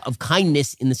lack of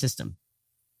kindness in the system.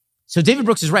 So David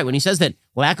Brooks is right when he says that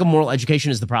lack of moral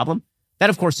education is the problem. That,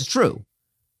 of course, is true.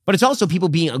 But it's also people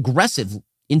being aggressive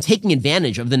in taking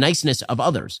advantage of the niceness of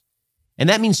others. And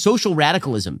that means social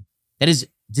radicalism that is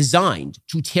designed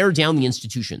to tear down the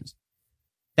institutions.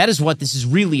 That is what this is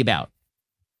really about.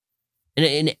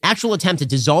 An actual attempt at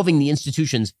dissolving the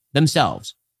institutions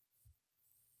themselves.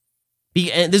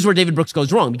 And this is where David Brooks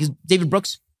goes wrong, because David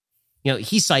Brooks,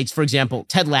 he cites, for example,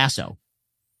 Ted Lasso,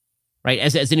 right,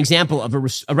 as an example of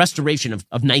a restoration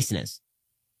of niceness.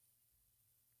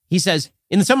 He says,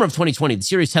 in the summer of 2020, the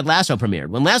series Ted Lasso premiered.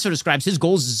 When Lasso describes his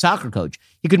goals as a soccer coach,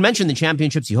 he could mention the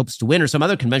championships he hopes to win or some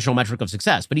other conventional metric of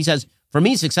success. But he says, for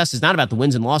me, success is not about the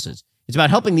wins and losses. It's about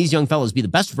helping these young fellows be the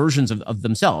best versions of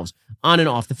themselves on and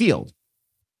off the field.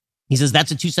 He says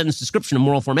that's a 2-sentence description of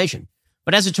moral formation.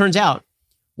 But as it turns out,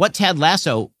 what Ted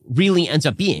Lasso really ends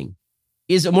up being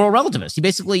is a moral relativist. He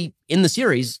basically, in the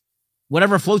series,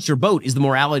 whatever floats your boat is the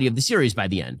morality of the series by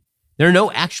the end. There are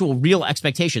no actual real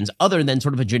expectations other than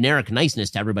sort of a generic niceness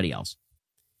to everybody else.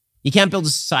 You can't build a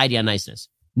society on niceness.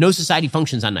 No society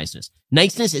functions on niceness.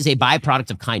 Niceness is a byproduct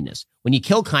of kindness. When you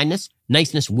kill kindness,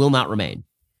 niceness will not remain.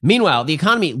 Meanwhile, the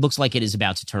economy looks like it is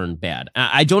about to turn bad.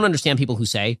 I don't understand people who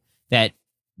say that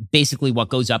basically what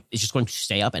goes up is just going to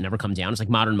stay up and never come down. It's like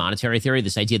modern monetary theory,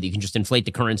 this idea that you can just inflate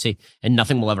the currency and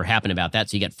nothing will ever happen about that.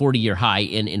 So you get 40-year high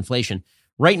in inflation.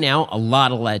 Right now, a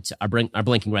lot of lights are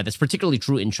blinking red. That's particularly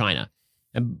true in China.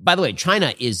 And by the way,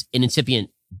 China is an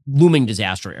incipient, looming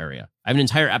disaster area. I have an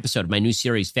entire episode of my new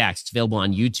series, Facts. It's available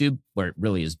on YouTube, where it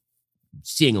really is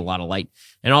seeing a lot of light.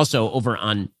 And also over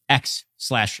on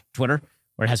X/Twitter,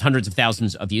 where it has hundreds of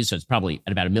thousands of views. So it's probably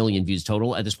at about 1 million views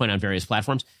total at this point on various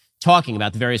platforms, talking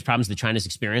about the various problems that China's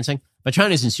experiencing. But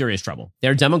China's in serious trouble.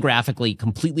 They're demographically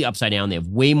completely upside down. They have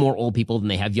way more old people than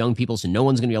they have young people, so no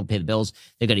one's going to be able to pay the bills.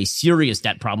 They've got a serious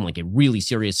debt problem, like a really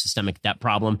serious systemic debt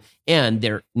problem. And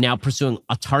they're now pursuing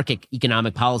autarkic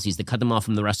economic policies that cut them off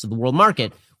from the rest of the world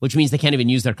market, which means they can't even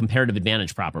use their comparative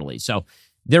advantage properly. So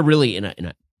they're really in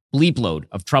a bleep load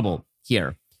of trouble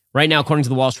here. Right now, according to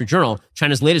the Wall Street Journal,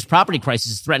 China's latest property crisis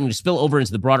is threatening to spill over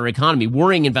into the broader economy,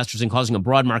 worrying investors and causing a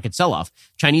broad market sell-off.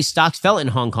 Chinese stocks fell in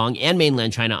Hong Kong and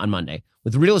mainland China on Monday,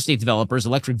 with real estate developers,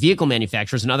 electric vehicle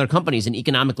manufacturers, and other companies in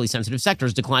economically sensitive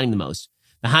sectors declining the most.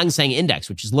 The Hang Seng Index,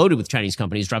 which is loaded with Chinese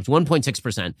companies, dropped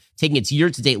 1.6%, taking its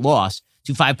year-to-date loss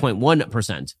to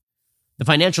 5.1%. The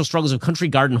financial struggles of Country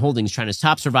Garden Holdings, China's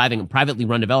top surviving privately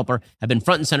run developer, have been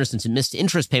front and center since it missed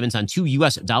interest payments on 2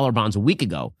 U.S. dollar bonds a week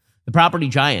ago. The property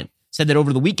giant said that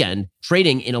over the weekend,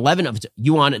 trading in 11 of its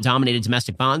yuan-dominated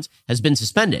domestic bonds has been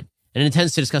suspended and it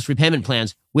intends to discuss repayment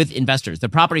plans with investors. The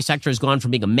property sector has gone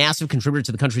from being a massive contributor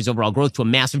to the country's overall growth to a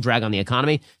massive drag on the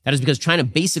economy. That is because China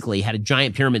basically had a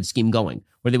giant pyramid scheme going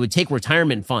where they would take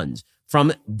retirement funds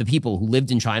from the people who lived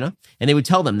in China, and they would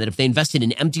tell them that if they invested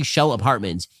in empty shell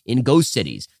apartments in ghost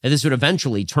cities, that this would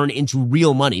eventually turn into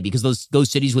real money because those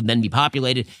ghost cities would then be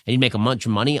populated and you'd make a bunch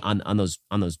of money on those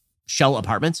shell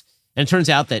apartments. And it turns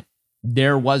out that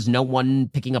there was no one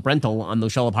picking up rental on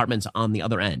those shell apartments on the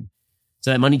other end.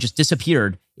 So that money just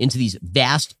disappeared into these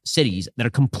vast cities that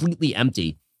are completely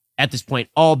empty at this point,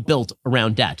 all built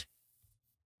around debt.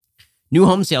 New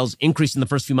home sales increased in the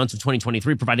first few months of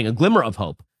 2023, providing a glimmer of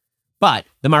hope. But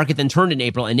the market then turned in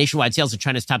April, and nationwide sales of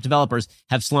China's top developers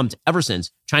have slumped ever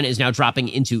since. China is now dropping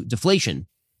into deflation.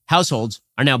 Households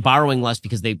are now borrowing less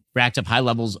because they racked up high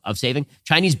levels of saving.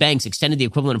 Chinese banks extended the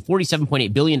equivalent of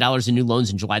 $47.8 billion in new loans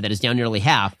in July. That is down nearly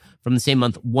half from the same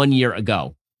month 1 year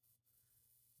ago.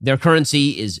 Their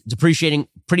currency is depreciating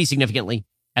pretty significantly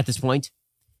at this point.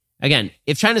 Again,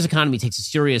 if China's economy takes a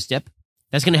serious dip,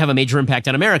 that's going to have a major impact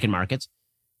on American markets.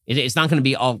 It's not going to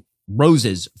be all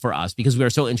roses for us because we are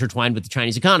so intertwined with the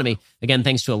Chinese economy. Again,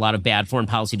 thanks to a lot of bad foreign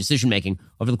policy decision-making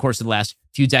over the course of the last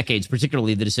few decades,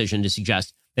 particularly the decision to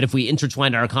suggest that if we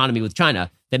intertwined our economy with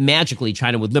China, that magically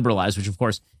China would liberalize, which of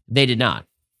course they did not.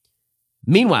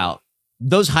 Meanwhile,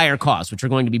 those higher costs, which are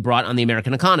going to be brought on the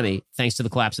American economy, thanks to the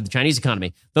collapse of the Chinese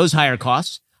economy, those higher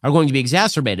costs are going to be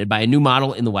exacerbated by a new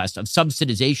model in the West of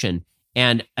subsidization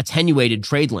and attenuated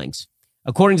trade links.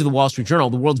 According to the Wall Street Journal,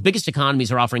 the world's biggest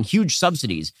economies are offering huge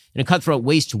subsidies in a cutthroat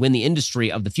race to win the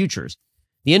industry of the futures.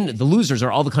 The losers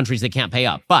are all the countries that can't pay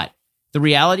up. But the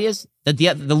reality is that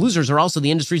the losers are also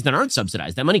the industries that aren't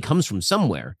subsidized. That money comes from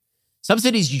somewhere.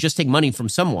 Subsidies, you just take money from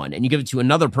someone and you give it to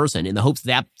another person in the hopes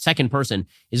that second person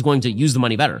is going to use the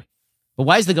money better. But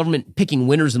why is the government picking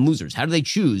winners and losers? How do they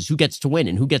choose who gets to win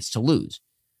and who gets to lose?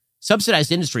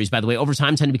 Subsidized industries, by the way, over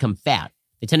time tend to become fat.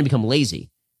 They tend to become lazy.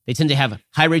 They tend to have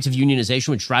high rates of unionization,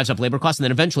 which drives up labor costs, and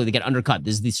then eventually they get undercut.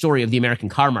 This is the story of the American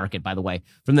car market, by the way,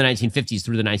 from the 1950s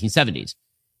through the 1970s.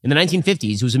 In the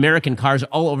 1950s, it was American cars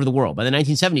all over the world. By the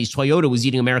 1970s, Toyota was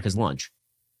eating America's lunch.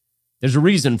 There's a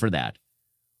reason for that.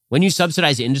 When you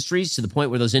subsidize industries to the point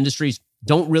where those industries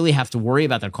don't really have to worry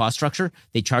about their cost structure,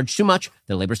 they charge too much,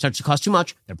 their labor starts to cost too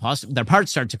much, their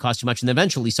parts start to cost too much, and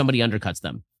eventually somebody undercuts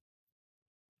them.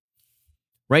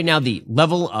 Right now, the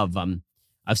level of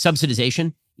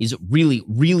subsidization is really,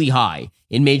 really high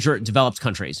in major developed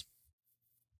countries.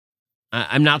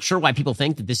 I'm not sure why people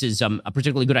think that this is a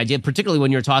particularly good idea, particularly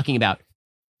when you're talking about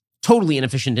totally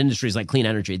inefficient industries like clean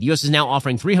energy. The U.S. is now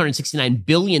offering $369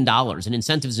 billion in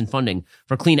incentives and funding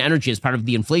for clean energy as part of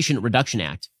the Inflation Reduction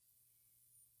Act.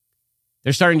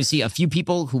 They're starting to see a few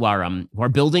people who are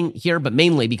building here, but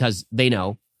mainly because they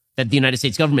know that the United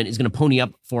States government is going to pony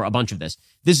up for a bunch of this.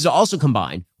 This is also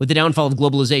combined with the downfall of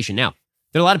globalization. Now,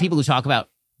 there are a lot of people who talk about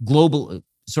globalism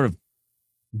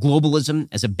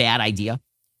as a bad idea.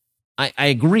 I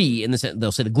agree in the sense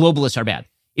they'll say the globalists are bad.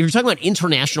 If you're talking about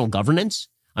international governance,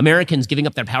 Americans giving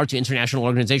up their power to international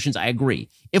organizations, I agree.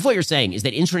 If what you're saying is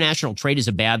that international trade is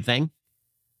a bad thing,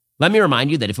 let me remind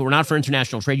you that if it were not for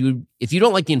international trade, if you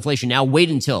don't like the inflation now,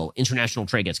 wait until international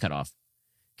trade gets cut off.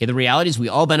 Okay, the reality is we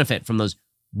all benefit from those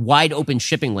wide open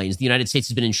shipping lanes the United States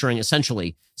has been ensuring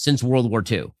essentially since World War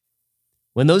II.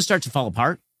 When those start to fall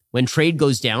apart, when trade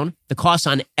goes down, the cost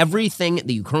on everything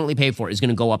that you currently pay for is going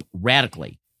to go up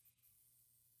radically.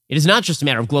 It is not just a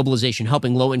matter of globalization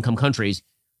helping low-income countries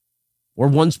or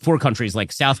once poor countries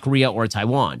like South Korea or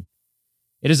Taiwan.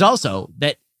 It is also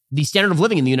that the standard of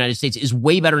living in the United States is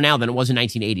way better now than it was in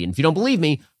 1980. And if you don't believe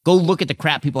me, go look at the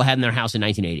crap people had in their house in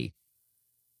 1980.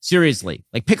 Seriously,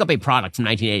 like pick up a product from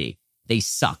 1980. They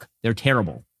suck. They're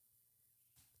terrible.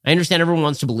 I understand everyone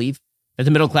wants to believe that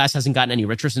the middle class hasn't gotten any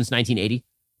richer since 1980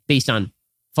 based on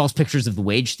false pictures of the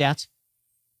wage stats.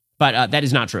 But that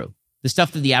is not true. The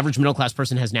stuff that the average middle class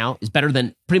person has now is better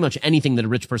than pretty much anything that a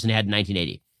rich person had in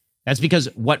 1980. That's because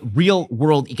what real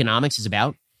world economics is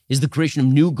about is the creation of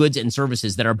new goods and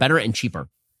services that are better and cheaper.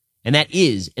 And that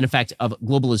is an effect of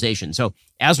globalization. So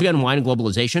as we unwind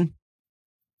globalization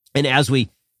and as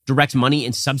we direct money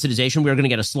into subsidization, we are going to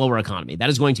get a slower economy. That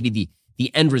is going to be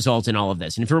the end result in all of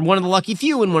this. And if you're one of the lucky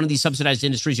few in one of these subsidized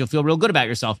industries, you'll feel real good about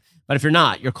yourself. But if you're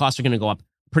not, your costs are going to go up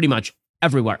pretty much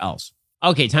everywhere else.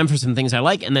 Okay, time for some things I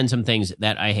like and then some things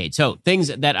that I hate. So things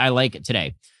that I like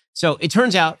today. So it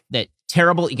turns out that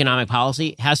terrible economic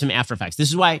policy has some after effects. This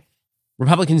is why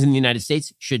Republicans in the United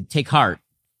States should take heart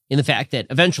in the fact that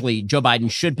eventually Joe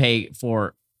Biden should pay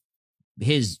for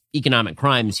his economic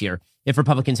crimes here if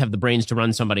Republicans have the brains to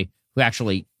run somebody who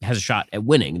actually has a shot at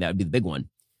winning. That would be the big one.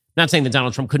 Not saying that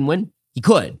Donald Trump couldn't win. He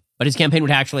could, but his campaign would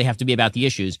actually have to be about the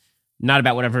issues, not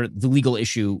about whatever the legal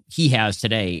issue he has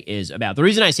today is about. The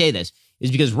reason I say this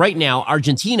is because right now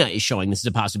Argentina is showing this is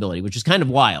a possibility, which is kind of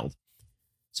wild.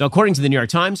 So according to the New York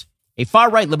Times, a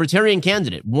far-right libertarian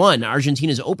candidate won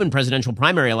Argentina's open presidential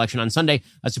primary election on Sunday,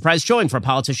 a surprise showing for a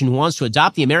politician who wants to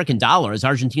adopt the American dollar as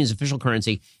Argentina's official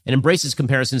currency and embraces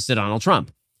comparisons to Donald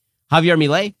Trump. Javier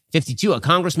Milei, 52, a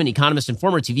congressman, economist, and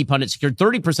former TV pundit, secured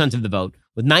 30% of the vote,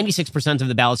 with 96% of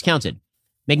the ballots counted,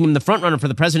 making him the frontrunner for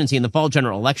the presidency in the fall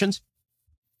general elections.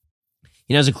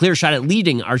 He now has a clear shot at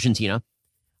leading Argentina.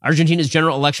 Argentina's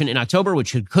general election in October,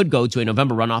 which could go to a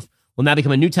November runoff, will now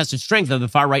become a new test of strength of the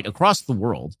far right across the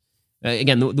world.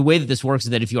 Again, the way that this works is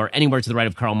that if you are anywhere to the right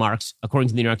of Karl Marx, according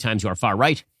to the New York Times, you are far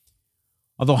right.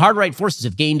 Although hard-right forces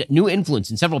have gained new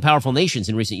influence in several powerful nations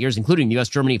in recent years, including the U.S.,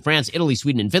 Germany, France, Italy,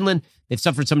 Sweden, and Finland, they've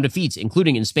suffered some defeats,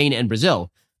 including in Spain and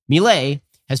Brazil. Milei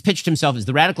has pitched himself as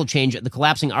the radical change the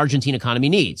collapsing Argentine economy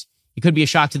needs. It could be a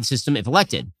shock to the system if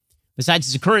elected.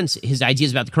 Besides his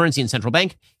ideas about the currency and central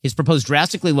bank, he's proposed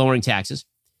drastically lowering taxes,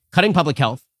 cutting public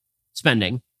health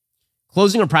spending,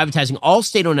 closing or privatizing all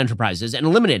state-owned enterprises, and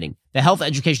eliminating the health,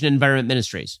 education, and environment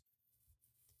ministries.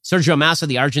 Sergio Massa,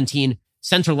 the Argentine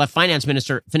center-left finance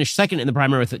minister, finished second in the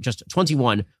primary with just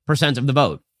 21% of the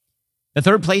vote. The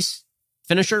third place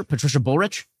finisher, Patricia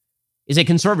Bullrich, is a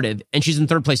conservative, and she's in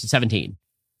third place at 17,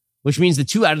 which means the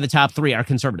 2 out of the top 3 are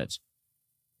conservatives,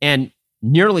 and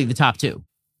nearly the top 2.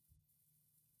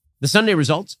 The Sunday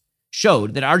results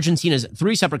showed that Argentina's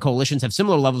 3 separate coalitions have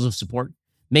similar levels of support,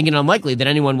 making it unlikely that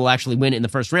anyone will actually win in the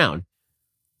first round.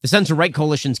 The center-right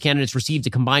coalition's candidates received a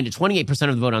combined 28%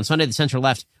 of the vote on Sunday. The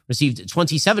center-left received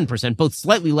 27%, both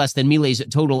slightly less than Milei's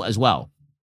total as well.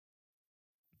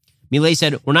 Milei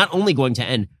said, "We're not only going to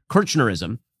end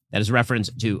Kirchnerism," that is a reference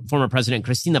to former President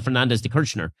Cristina Fernandez de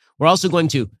Kirchner, "we're also going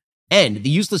to end the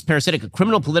useless, parasitic,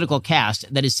 criminal political caste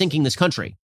that is sinking this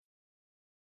country."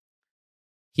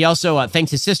 He also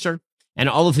thanked his sister and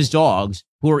all of his dogs,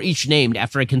 who are each named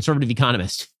after a conservative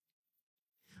economist,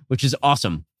 which is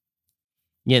awesome.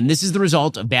 Yeah, and this is the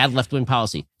result of bad left-wing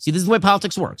policy. See, this is the way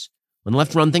politics works. When the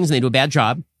left run things and they do a bad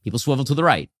job, people swivel to the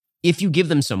right. If you give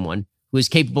them someone who is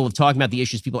capable of talking about the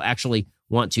issues people actually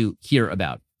want to hear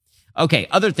about. Okay,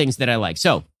 other things that I like.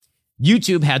 So,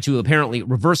 YouTube had to apparently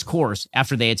reverse course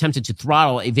after they attempted to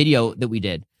throttle a video that we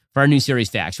did for our new series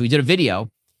Facts. We did a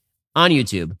video on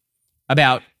YouTube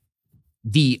about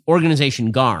the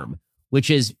organization GARM, which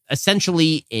is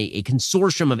essentially a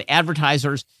consortium of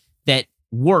advertisers that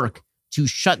work to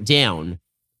shut down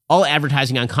all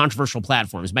advertising on controversial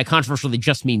platforms. By controversial, they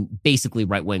just mean basically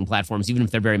right-wing platforms, even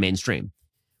if they're very mainstream.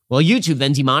 Well, YouTube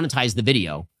then demonetized the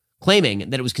video, claiming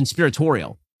that it was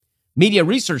conspiratorial. Media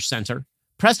Research Center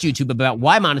pressed YouTube about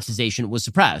why monetization was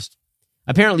suppressed.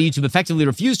 Apparently, YouTube effectively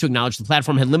refused to acknowledge the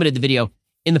platform had limited the video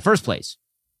in the first place.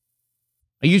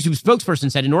 A YouTube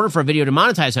spokesperson said, in order for a video to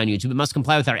monetize on YouTube, it must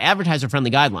comply with our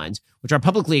advertiser-friendly guidelines, which are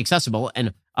publicly accessible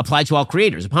and apply to all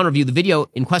creators. Upon review, the video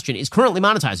in question is currently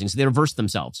monetizing, so they reversed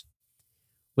themselves,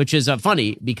 which is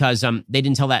funny because they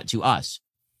didn't tell that to us.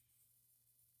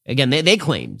 Again, they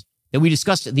claimed that we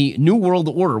discussed the New World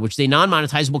Order, which is a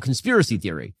non-monetizable conspiracy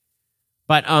theory.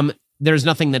 But there's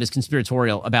nothing that is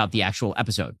conspiratorial about the actual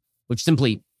episode, which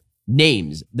simply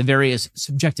names the various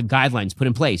subjective guidelines put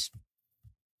in place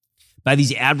by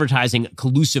these advertising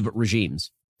collusive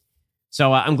regimes.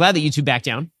 So I'm glad that YouTube backed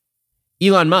down.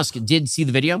 Elon Musk did see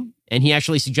the video, and he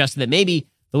actually suggested that maybe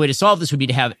the way to solve this would be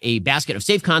to have a basket of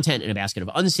safe content and a basket of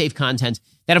unsafe content.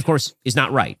 That, of course, is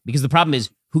not right, because the problem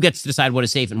is who gets to decide what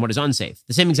is safe and what is unsafe.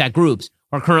 The same exact groups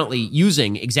are currently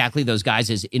using exactly those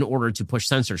guises in order to push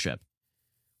censorship.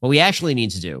 What we actually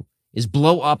need to do is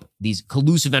blow up these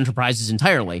collusive enterprises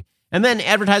entirely, and then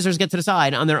advertisers get to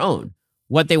decide on their own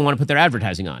what they want to put their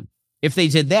advertising on. If they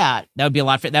did that, that would be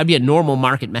that would be a normal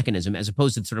market mechanism as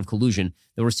opposed to the sort of collusion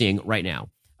that we're seeing right now.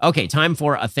 Okay, time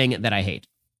for a thing that I hate.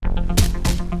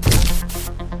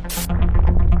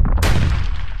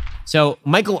 So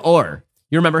Michael Oher,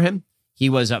 you remember him? He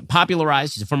was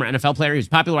popularized. He's a former NFL player. He was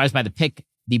popularized by the pick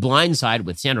The Blind Side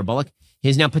with Sandra Bullock. He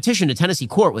has now petitioned a Tennessee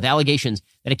court with allegations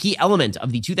that a key element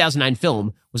of the 2009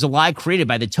 film was a lie created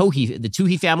by the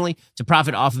Toohey family to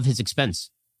profit off of his expense.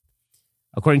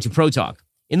 According to Pro Talk,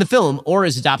 in the film, Oher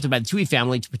is adopted by the Toohey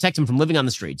family to protect him from living on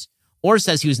the streets. Oher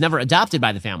says he was never adopted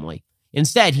by the family.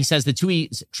 Instead, he says the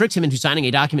Tooheys tricked him into signing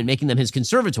a document making them his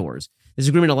conservators. This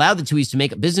agreement allowed the Tooheys to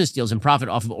make business deals and profit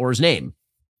off of Oher's name.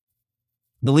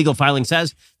 The legal filing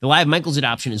says the lie of Michael's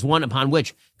adoption is one upon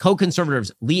which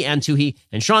co-conservators Lee Ann Toohey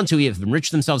and Sean Toohey have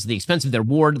enriched themselves at the expense of their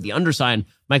ward, the undersigned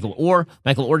Michael Oher.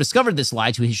 Michael Oher discovered this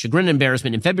lie to his chagrin and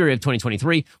embarrassment in February of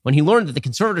 2023 when he learned that the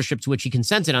conservatorship to which he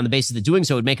consented on the basis that doing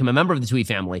so would make him a member of the Toohey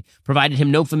family provided him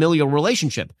no familial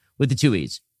relationship with the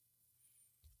Tooheys.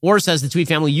 Oher says the Toohey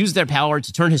family used their power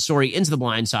to turn his story into The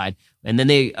Blind Side, and then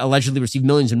they allegedly received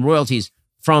millions in royalties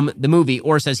from the movie.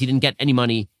 Oher says he didn't get any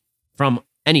money from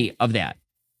any of that.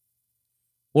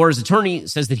 Oher's attorney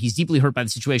says that he's deeply hurt by the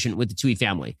situation with the Toohey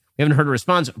family. We haven't heard a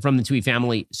response from the Toohey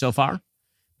family so far,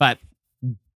 but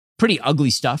pretty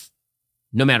ugly stuff,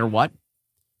 no matter what. I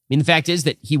mean, the fact is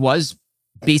that he was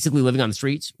basically living on the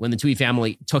streets when the Toohey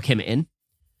family took him in.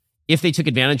 If they took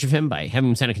advantage of him by having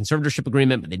him sign a conservatorship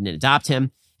agreement, but they didn't adopt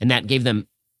him, and that gave them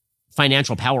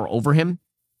financial power over him,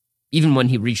 even when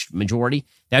he reached majority,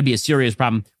 that'd be a serious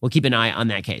problem. We'll keep an eye on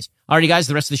that case. Alrighty, guys,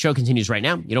 the rest of the show continues right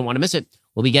now. You don't want to miss it.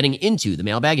 We'll be getting into the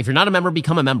mailbag. If you're not a member,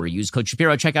 become a member. Use code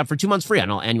Shapiro at checkout for 2 months free on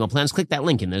all annual plans. Click that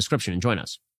link in the description and join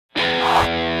us.